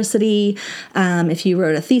university, if you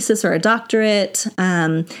wrote a thesis or a doctorate,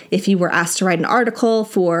 if you were asked to write an article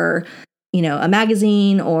for, a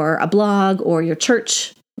magazine or a blog or your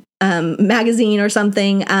church magazine or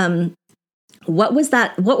something. What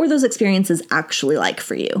were those experiences actually like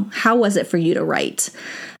for you? How was it for you to write?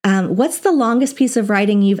 What's the longest piece of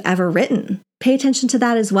writing you've ever written? Pay attention to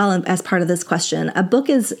that as well as part of this question. A book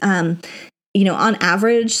is, on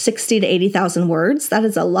average, 60 to 80,000 words. That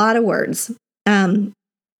is a lot of words. And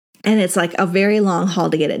it's like a very long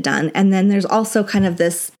haul to get it done. And then there's also kind of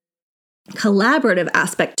this collaborative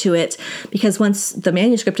aspect to it because once the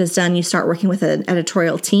manuscript is done, you start working with an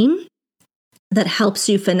editorial team that helps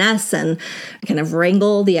you finesse and kind of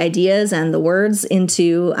wrangle the ideas and the words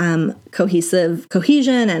into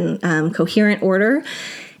cohesion and coherent order.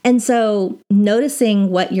 And so noticing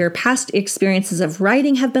what your past experiences of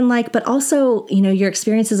writing have been like, but also, your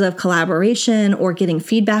experiences of collaboration or getting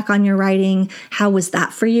feedback on your writing, how was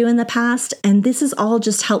that for you in the past? And this is all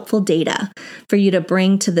just helpful data for you to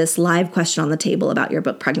bring to this live question on the table about your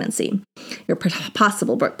book pregnancy, your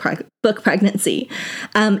possible book pregnancy.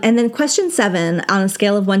 And then question 7, on a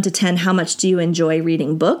scale of 1 to 10, how much do you enjoy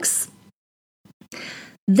reading books?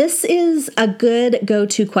 This is a good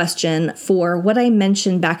go-to question for what I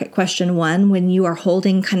mentioned back at question 1, when you are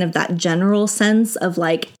holding kind of that general sense of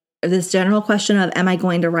like this general question of, am I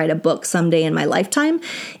going to write a book someday in my lifetime?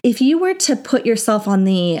 If you were to put yourself on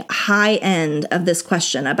the high end of this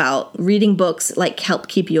question about reading books like help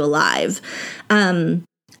keep you alive,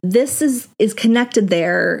 this is connected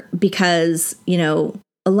there because,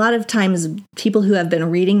 a lot of times people who have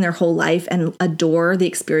been reading their whole life and adore the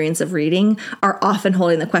experience of reading are often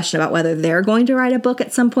holding the question about whether they're going to write a book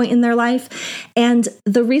at some point in their life. And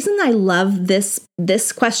the reason I love this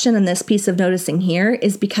question and this piece of noticing here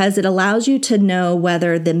is because it allows you to know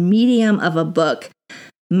whether the medium of a book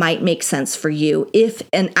might make sense for you if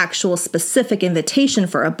an actual specific invitation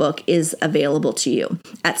for a book is available to you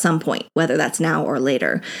at some point, whether that's now or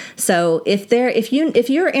later. So if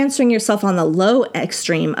you're answering yourself on the low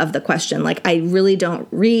extreme of the question, like I really don't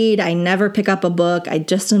read, I never pick up a book, I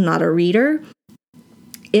just am not a reader,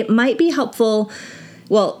 it might be helpful.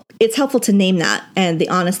 Well, it's helpful to name that and the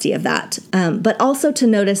honesty of that, but also to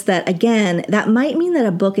notice that, again, that might mean that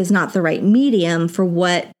a book is not the right medium for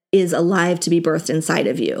what is alive to be birthed inside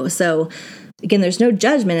of you. So again, there's no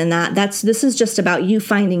judgment in that. This is just about you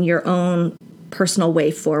finding your own personal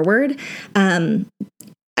way forward.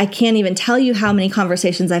 I can't even tell you how many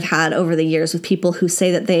conversations I've had over the years with people who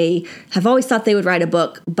say that they have always thought they would write a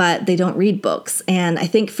book, but they don't read books. And I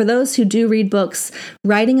think for those who do read books,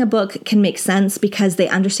 writing a book can make sense because they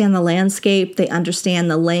understand the landscape, they understand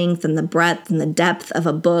the length and the breadth and the depth of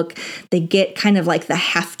a book. They get kind of like the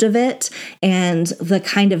heft of it and the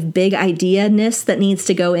kind of big idea-ness that needs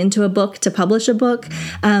to go into a book to publish a book.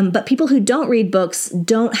 But people who don't read books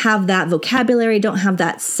don't have that vocabulary, don't have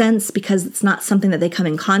that sense because it's not something that they come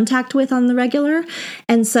in contact with on the regular.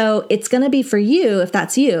 And so it's going to be for you, if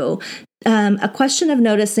that's you, a question of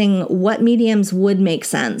noticing what mediums would make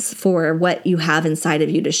sense for what you have inside of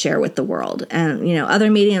you to share with the world. And, other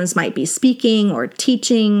mediums might be speaking or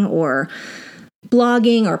teaching or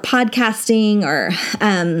blogging or podcasting or,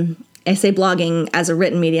 I say blogging as a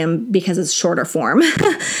written medium because it's shorter form.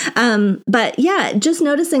 But yeah, just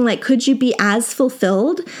noticing, like, could you be as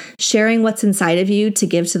fulfilled sharing what's inside of you to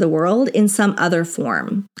give to the world in some other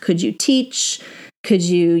form? Could you teach? Could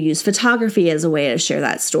you use photography as a way to share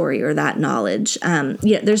that story or that knowledge?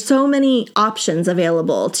 There's so many options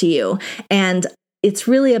available to you. And it's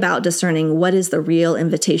really about discerning what is the real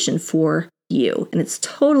invitation for you. And it's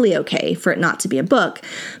totally okay for it not to be a book.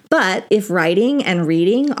 But if writing and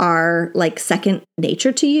reading are like second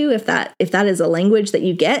nature to you, if that is a language that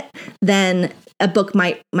you get, then a book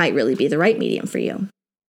might really be the right medium for you.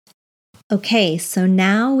 Okay, so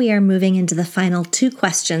now we are moving into the final two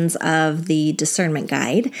questions of the discernment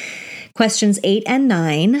guide. Questions 8 and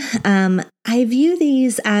 9. I view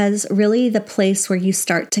these as really the place where you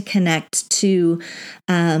start to connect to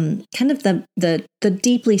kind of the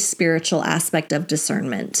deeply spiritual aspect of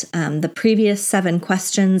discernment. The previous 7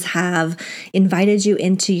 questions have invited you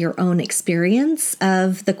into your own experience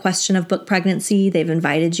of the question of book pregnancy. They've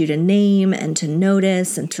invited you to name and to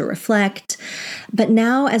notice and to reflect. But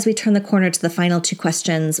now, as we turn the corner to the final 2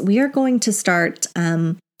 questions, we are going to start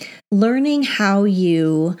learning how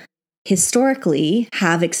you historically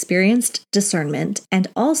have experienced discernment and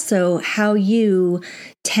also how you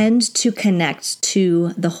tend to connect to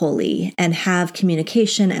the holy and have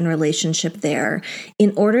communication and relationship there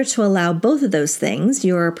in order to allow both of those things,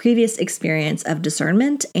 your previous experience of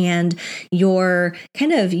discernment and your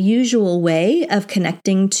kind of usual way of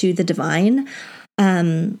connecting to the divine,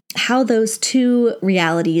 how those two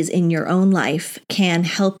realities in your own life can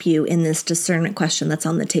help you in this discernment question that's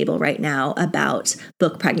on the table right now about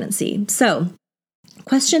book pregnancy. So,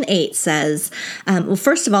 question 8 says,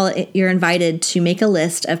 first of all, you're invited to make a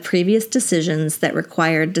list of previous decisions that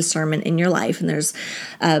required discernment in your life. And there's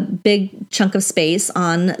a big chunk of space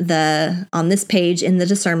on this page in the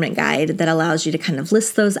discernment guide that allows you to kind of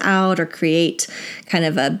list those out or create kind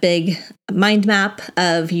of a big mind map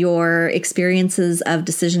of your experiences of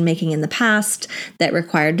decision making in the past that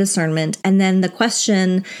required discernment. And then the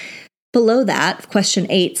question below that, question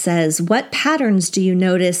 8 says, what patterns do you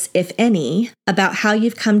notice, if any, about how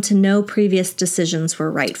you've come to know previous decisions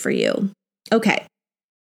were right for you? Okay.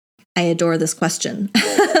 I adore this question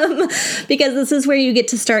because this is where you get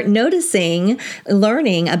to start noticing,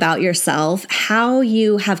 learning about yourself, how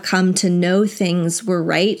you have come to know things were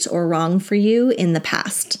right or wrong for you in the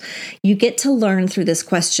past. You get to learn through this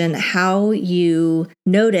question how you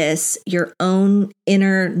notice your own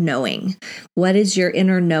inner knowing. What is your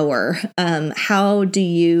inner knower? How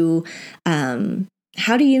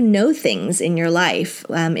do you know things in your life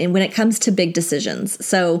and when it comes to big decisions?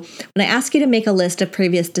 So when I ask you to make a list of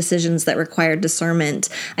previous decisions that required discernment,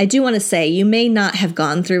 I do want to say you may not have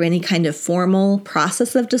gone through any kind of formal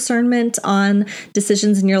process of discernment on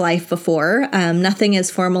decisions in your life before. Nothing as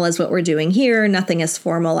formal as what we're doing here. Nothing as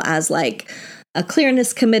formal as like a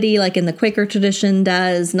clearness committee like in the Quaker tradition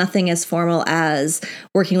does, nothing as formal as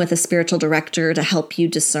working with a spiritual director to help you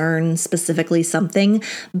discern specifically something,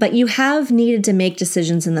 but you have needed to make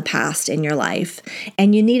decisions in the past in your life,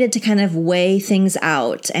 and you needed to kind of weigh things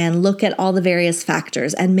out and look at all the various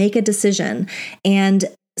factors and make a decision. And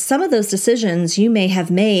some of those decisions you may have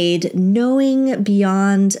made knowing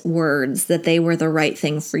beyond words that they were the right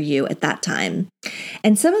thing for you at that time.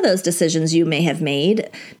 And some of those decisions you may have made,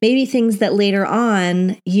 maybe things that later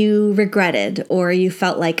on you regretted, or you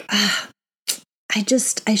felt like,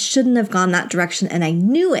 I shouldn't have gone that direction and I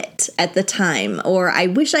knew it at the time, or I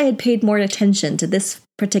wish I had paid more attention to this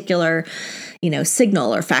particular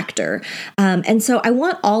signal or factor. And so I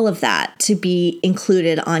want all of that to be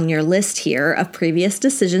included on your list here of previous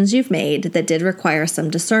decisions you've made that did require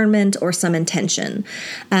some discernment or some intention.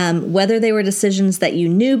 Whether they were decisions that you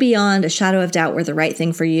knew beyond a shadow of doubt were the right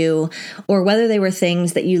thing for you, or whether they were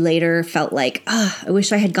things that you later felt like, I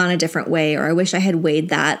wish I had gone a different way, or I wish I had weighed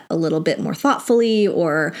that a little bit more thoughtfully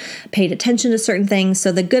or paid attention to certain things.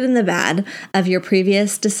 So the good and the bad of your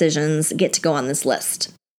previous decisions get to go on this list.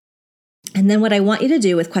 And then what I want you to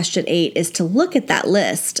do with question 8 is to look at that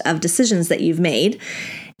list of decisions that you've made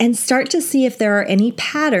and start to see if there are any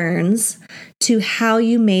patterns to how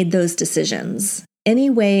you made those decisions. Any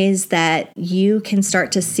ways that you can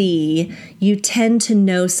start to see you tend to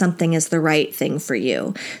know something is the right thing for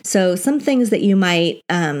you. So some things that you might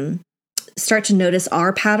start to notice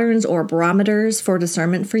are patterns or barometers for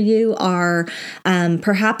discernment for you are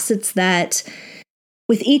perhaps it's that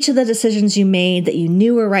with each of the decisions you made that you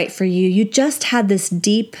knew were right for you, you just had this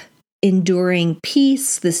deep, enduring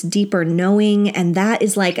peace, this deeper knowing, and that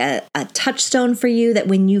is like a touchstone for you that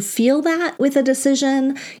when you feel that with a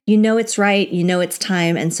decision, you know it's right, you know it's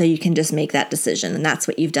time, and so you can just make that decision, and that's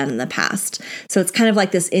what you've done in the past. So it's kind of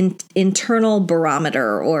like this internal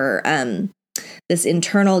barometer or this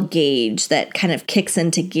internal gauge that kind of kicks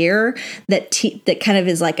into gear that kind of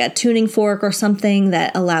is like a tuning fork or something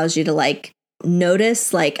that allows you to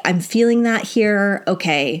notice, I'm feeling that here.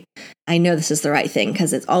 Okay, I know this is the right thing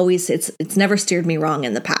because it's never steered me wrong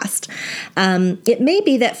in the past. It may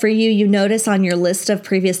be that for you notice on your list of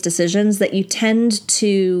previous decisions that you tend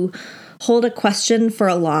to hold a question for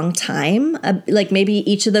a long time. Maybe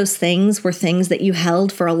each of those things were things that you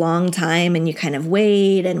held for a long time and you kind of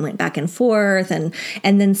weighed and went back and forth. And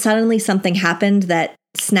then suddenly something happened that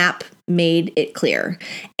snap made it clear.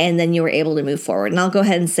 And then you were able to move forward. And I'll go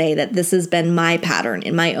ahead and say that this has been my pattern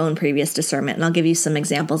in my own previous discernment. And I'll give you some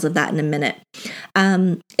examples of that in a minute.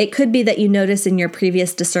 It could be that you notice in your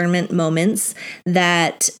previous discernment moments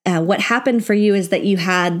that what happened for you is that you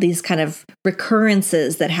had these kind of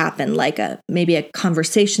recurrences that happened, like maybe a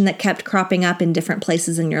conversation that kept cropping up in different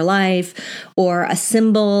places in your life, or a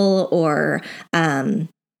symbol, or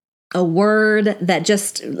a word that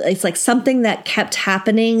it's like something that kept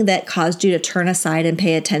happening that caused you to turn aside and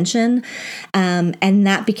pay attention. And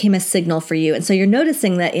that became a signal for you. And so you're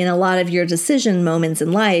noticing that in a lot of your decision moments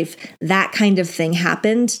in life, that kind of thing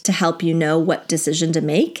happened to help you know what decision to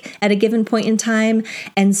make at a given point in time.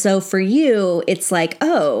 And so for you, it's like,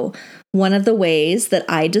 one of the ways that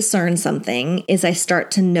I discern something is I start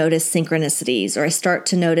to notice synchronicities, or I start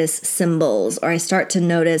to notice symbols, or I start to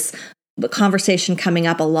notice a conversation coming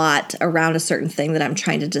up a lot around a certain thing that I'm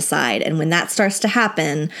trying to decide. And when that starts to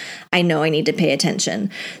happen, I know I need to pay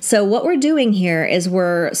attention. So what we're doing here is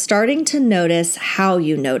we're starting to notice how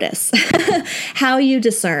you notice, how you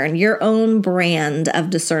discern, your own brand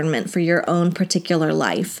of discernment for your own particular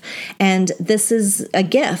life. And this is a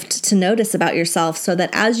gift to notice about yourself so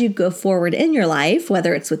that as you go forward in your life,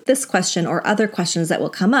 whether it's with this question or other questions that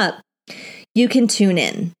will come up, you can tune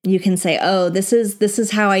in. You can say, this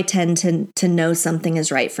is how I tend to know something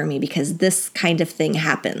is right for me because this kind of thing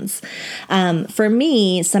happens. For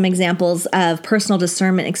me, some examples of personal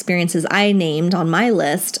discernment experiences I named on my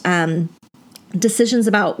list, decisions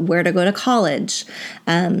about where to go to college,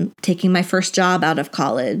 taking my first job out of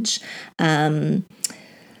college,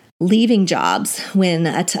 leaving jobs when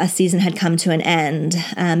a season had come to an end,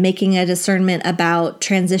 making a discernment about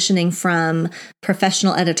transitioning from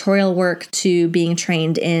professional editorial work to being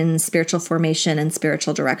trained in spiritual formation and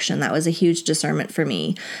spiritual direction. That was a huge discernment for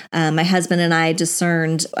me. My husband and I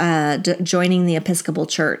discerned joining the Episcopal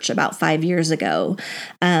Church about 5 years ago.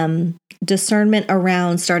 Discernment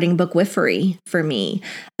around starting bookwifery for me.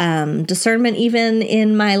 Discernment even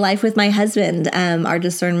in my life with my husband, our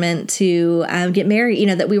discernment to get married,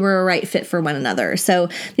 that we were a right fit for one another. So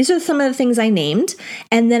these are some of the things I named.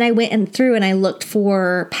 And then I went through and I looked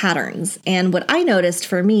for patterns. And what I noticed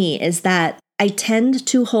for me is that I tend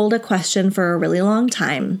to hold a question for a really long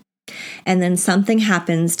time. and then something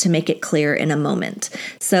happens to make it clear in a moment.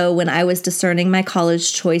 So when I was discerning my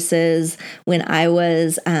college choices, when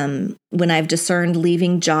I've discerned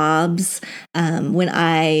leaving jobs, when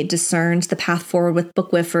I discerned the path forward with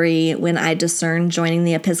bookwifery, when I discerned joining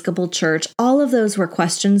the Episcopal Church, all of those were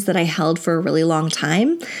questions that I held for a really long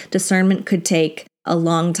time. Discernment could take a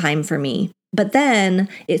long time for me. But then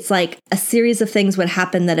it's like a series of things would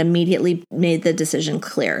happen that immediately made the decision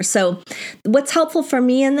clear. So what's helpful for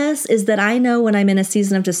me in this is that I know when I'm in a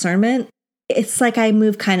season of discernment, it's like I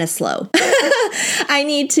move kind of slow. I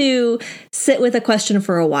need to sit with a question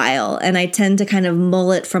for a while, and I tend to kind of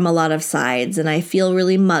mull it from a lot of sides, and I feel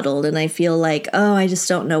really muddled, and I feel like, oh, I just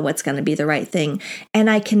don't know what's going to be the right thing. And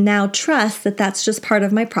I can now trust that that's just part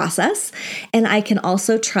of my process. And I can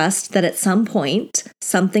also trust that at some point,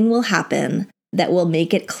 something will happen that will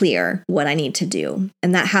make it clear what I need to do.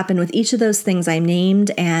 And that happened with each of those things I named.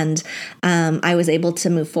 And I was able to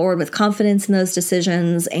move forward with confidence in those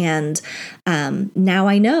decisions. And now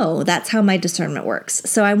I know that's how my discernment works.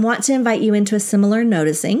 So I want to invite you into a similar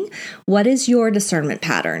noticing. What is your discernment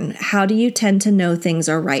pattern? How do you tend to know things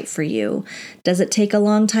are right for you? Does it take a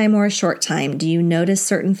long time or a short time? Do you notice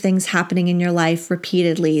certain things happening in your life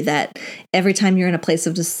repeatedly that every time you're in a place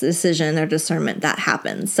of decision or discernment, that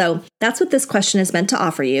happens? So that's what this question is meant to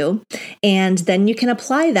offer you. And then you can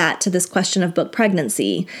apply that to this question of book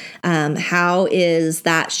pregnancy. How is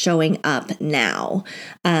that showing up now?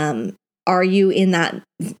 Are you in that,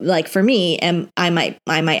 like for me, I might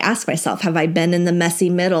ask myself, have I been in the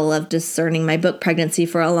messy middle of discerning my book pregnancy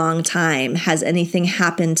for a long time? Has anything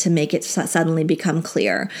happened to make it suddenly become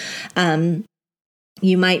clear?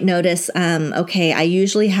 You might notice, okay, I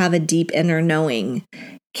usually have a deep inner knowing.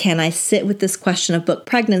 Can I sit with this question of book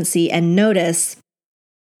pregnancy and notice,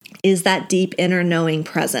 is that deep inner knowing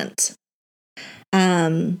present?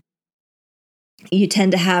 You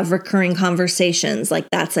tend to have recurring conversations, like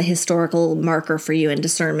that's a historical marker for you in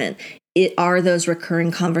discernment. Are those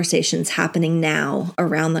recurring conversations happening now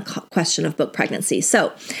around the question of book pregnancy?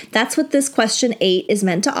 So that's what this question 8 is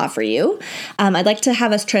meant to offer you. I'd like to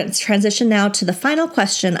have us transition now to the final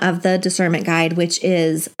question of the discernment guide, which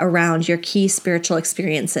is around your key spiritual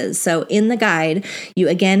experiences. So in the guide, you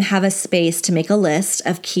again have a space to make a list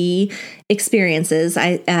of key experiences.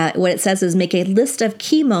 What it says is make a list of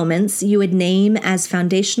key moments you would name as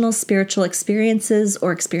foundational spiritual experiences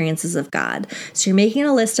or experiences of God. So you're making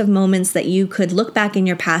a list of moments that you could look back in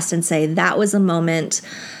your past and say, that was a moment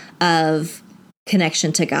of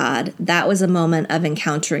connection to God. That was a moment of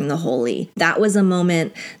encountering the holy. That was a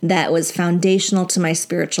moment that was foundational to my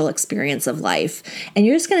spiritual experience of life. And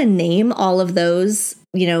you're just going to name all of those,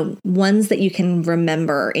 ones that you can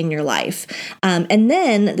remember in your life. And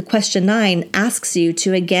then the question 9 asks you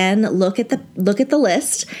to again look at the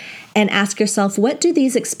list and ask yourself, what do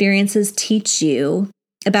these experiences teach you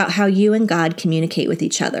about how you and God communicate with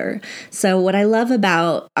each other? So what I love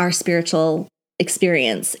about our spiritual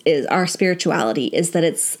experience is our spirituality is that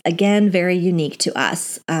it's, again, very unique to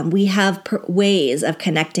us. We have ways of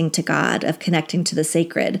connecting to God, of connecting to the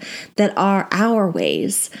sacred that are our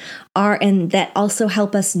ways, and that also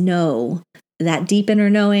help us know that deep inner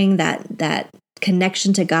knowing, that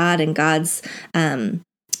connection to God and God's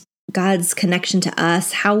connection to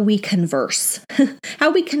us, how we converse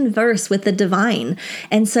with the divine.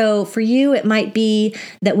 And so for you, it might be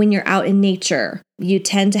that when you're out in nature, you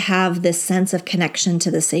tend to have this sense of connection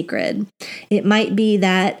to the sacred. It might be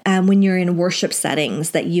that when you're in worship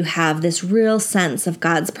settings, that you have this real sense of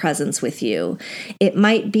God's presence with you. It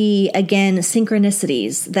might be, again,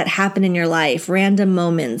 synchronicities that happen in your life, random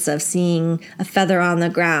moments of seeing a feather on the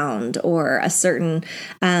ground or a certain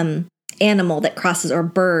animal that crosses or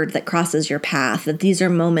bird that crosses your path, that these are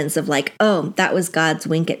moments of like, oh, that was God's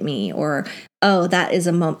wink at me, or oh, that is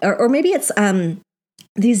a moment, or maybe it's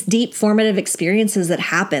these deep formative experiences that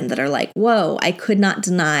happen that are like, whoa, I could not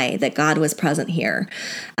deny that God was present here,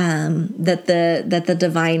 that the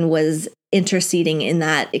divine was interceding in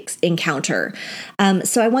that encounter.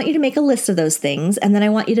 So I want you to make a list of those things, and then I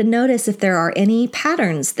want you to notice if there are any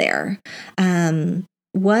patterns there.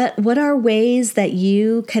 What are ways that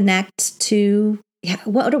you connect to?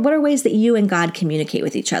 What are ways that you and God communicate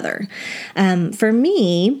with each other? For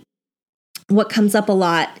me, what comes up a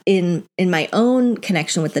lot in my own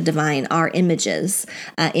connection with the divine are images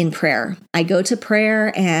in prayer. I go to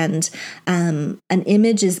prayer and an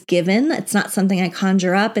image is given. It's not something I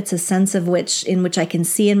conjure up. It's a sense in which I can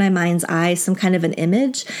see in my mind's eye some kind of an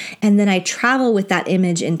image. And then I travel with that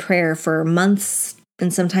image in prayer for months,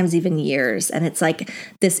 and sometimes even years. And it's like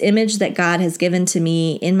this image that God has given to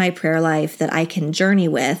me in my prayer life that I can journey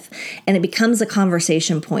with. And it becomes a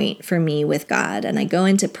conversation point for me with God. And I go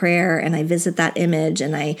into prayer and I visit that image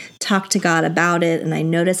and I talk to God about it. And I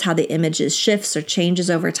notice how the image shifts or changes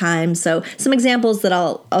over time. So some examples that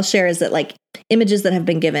I'll share is that like images that have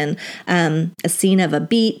been given, a scene of a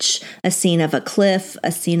beach, a scene of a cliff,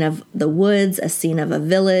 a scene of the woods, a scene of a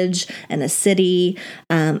village and a city,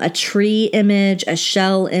 a tree image, a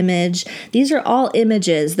shell image. These are all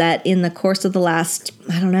images that in the course of the last,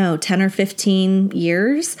 10 or 15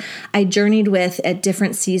 years, I journeyed with at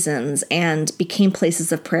different seasons and became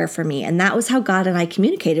places of prayer for me. And that was how God and I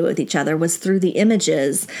communicated with each other, was through the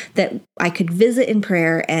images that I could visit in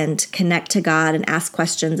prayer and connect to God and ask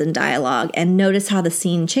questions and dialogue and notice how the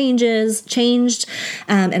scene changed,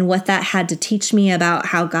 and what that had to teach me about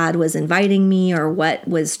how God was inviting me or what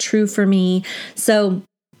was true for me. So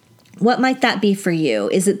what might that be for you?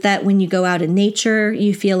 Is it that when you go out in nature,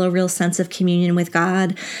 you feel a real sense of communion with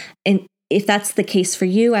God? And if that's the case for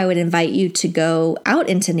you, I would invite you to go out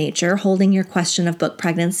into nature holding your question of book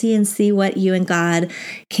pregnancy and see what you and God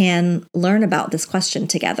can learn about this question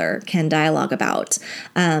together, can dialogue about.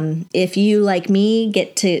 If you, like me,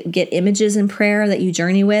 get images in prayer that you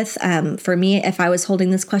journey with, for me, if I was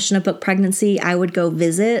holding this question of book pregnancy, I would go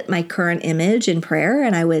visit my current image in prayer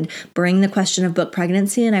and I would bring the question of book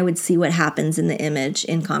pregnancy and I would see what happens in the image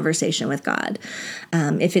in conversation with God.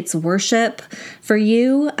 If it's worship for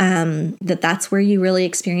you, that's where you really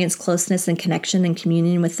experience closeness and connection and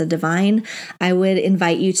communion with the divine, I would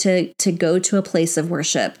invite you to go to a place of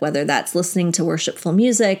worship, whether that's listening to worshipful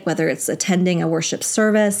music, whether it's attending a worship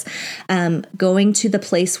service, going to the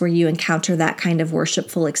place where you encounter that kind of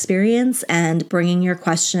worshipful experience and bringing your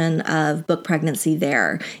question of book pregnancy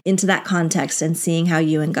there into that context and seeing how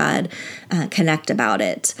you and God connect about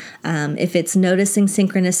it. If it's noticing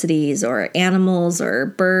synchronicities or animals or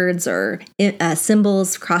birds or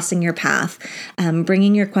symbols crossing your path,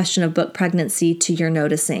 bringing your question of book pregnancy to your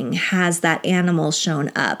noticing. Has that animal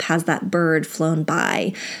shown up? Has that bird flown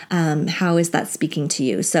by? How is that speaking to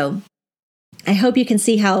you? So I hope you can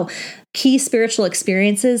see how key spiritual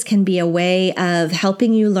experiences can be a way of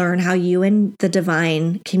helping you learn how you and the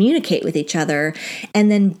divine communicate with each other,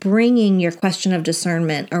 and then bringing your question of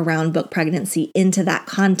discernment around book pregnancy into that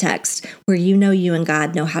context where you and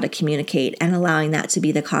God know how to communicate, and allowing that to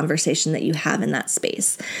be the conversation that you have in that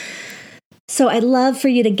space. So I'd love for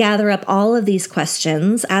you to gather up all of these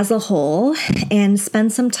questions as a whole and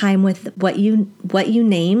spend some time with what you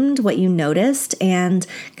named, what you noticed, and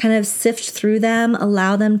kind of sift through them,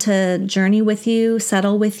 allow them to journey with you,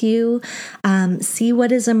 settle with you, see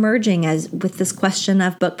what is emerging as with this question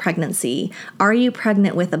of book pregnancy. Are you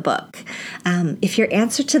pregnant with a book? If your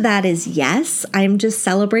answer to that is yes, I'm just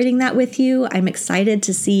celebrating that with you. I'm excited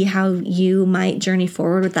to see how you might journey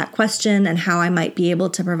forward with that question and how I might be able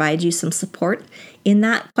to provide you some support in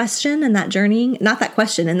that question and that journeying, not that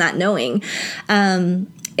question, and that knowing. And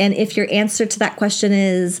if your answer to that question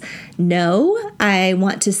is no, I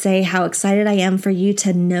want to say how excited I am for you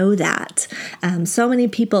to know that. So many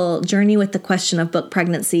people journey with the question of book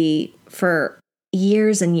pregnancy for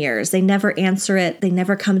years and years. They never answer it. They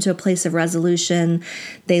never come to a place of resolution.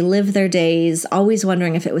 They live their days always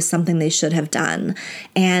wondering if it was something they should have done.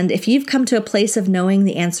 And if you've come to a place of knowing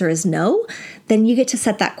the answer is no, then you get to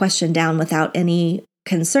set that question down without any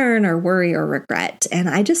concern or worry or regret. And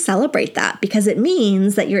I just celebrate that because it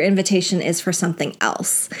means that your invitation is for something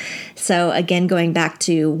else. So again, going back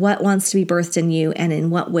to what wants to be birthed in you and in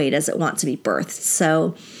what way does it want to be birthed.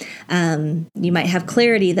 So you might have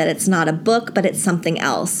clarity that it's not a book, but it's something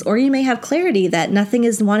else. Or you may have clarity that nothing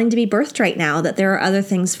is wanting to be birthed right now, that there are other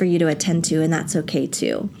things for you to attend to, and that's okay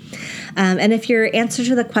too. And if your answer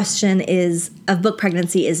to the question of book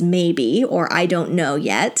pregnancy is maybe, or I don't know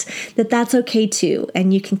yet, that's okay too.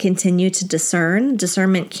 And you can continue to discern.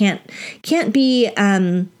 Discernment can't be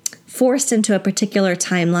forced into a particular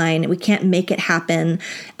timeline. We can't make it happen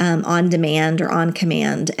on demand or on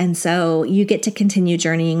command. And so you get to continue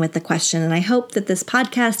journeying with the question. And I hope that this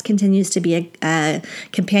podcast continues to be a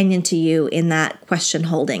companion to you in that question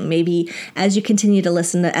holding. Maybe as you continue to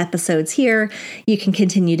listen to episodes here, you can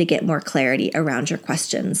continue to get more clarity around your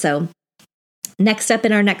question. So next up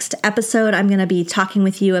in our next episode, I'm going to be talking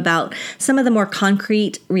with you about some of the more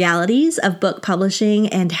concrete realities of book publishing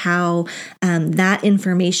and how that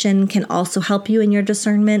information can also help you in your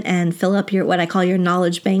discernment and fill up what I call your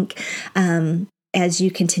knowledge bank as you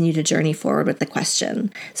continue to journey forward with the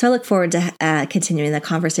question. So I look forward to continuing the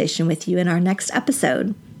conversation with you in our next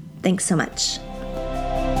episode. Thanks so much.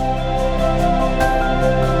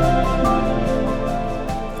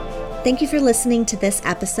 Thank you for listening to this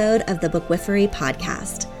episode of the Bookwifery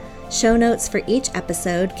podcast. Show notes for each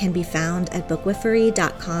episode can be found at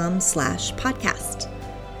bookwifery.com/podcast.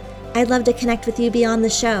 I'd love to connect with you beyond the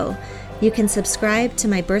show. You can subscribe to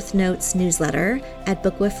my Birth Notes newsletter at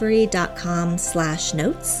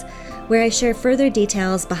bookwifery.com/notes, where I share further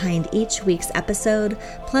details behind each week's episode,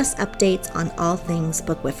 plus updates on all things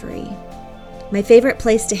Bookwifery. My favorite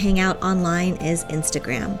place to hang out online is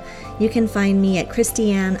Instagram. You can find me at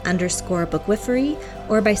Christiane_Bookwifery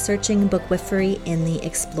or by searching Bookwifery in the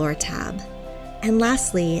Explore tab. And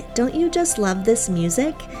lastly, don't you just love this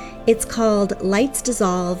music? It's called Lights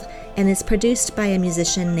Dissolve and is produced by a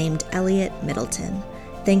musician named Elliot Middleton.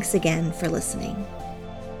 Thanks again for listening.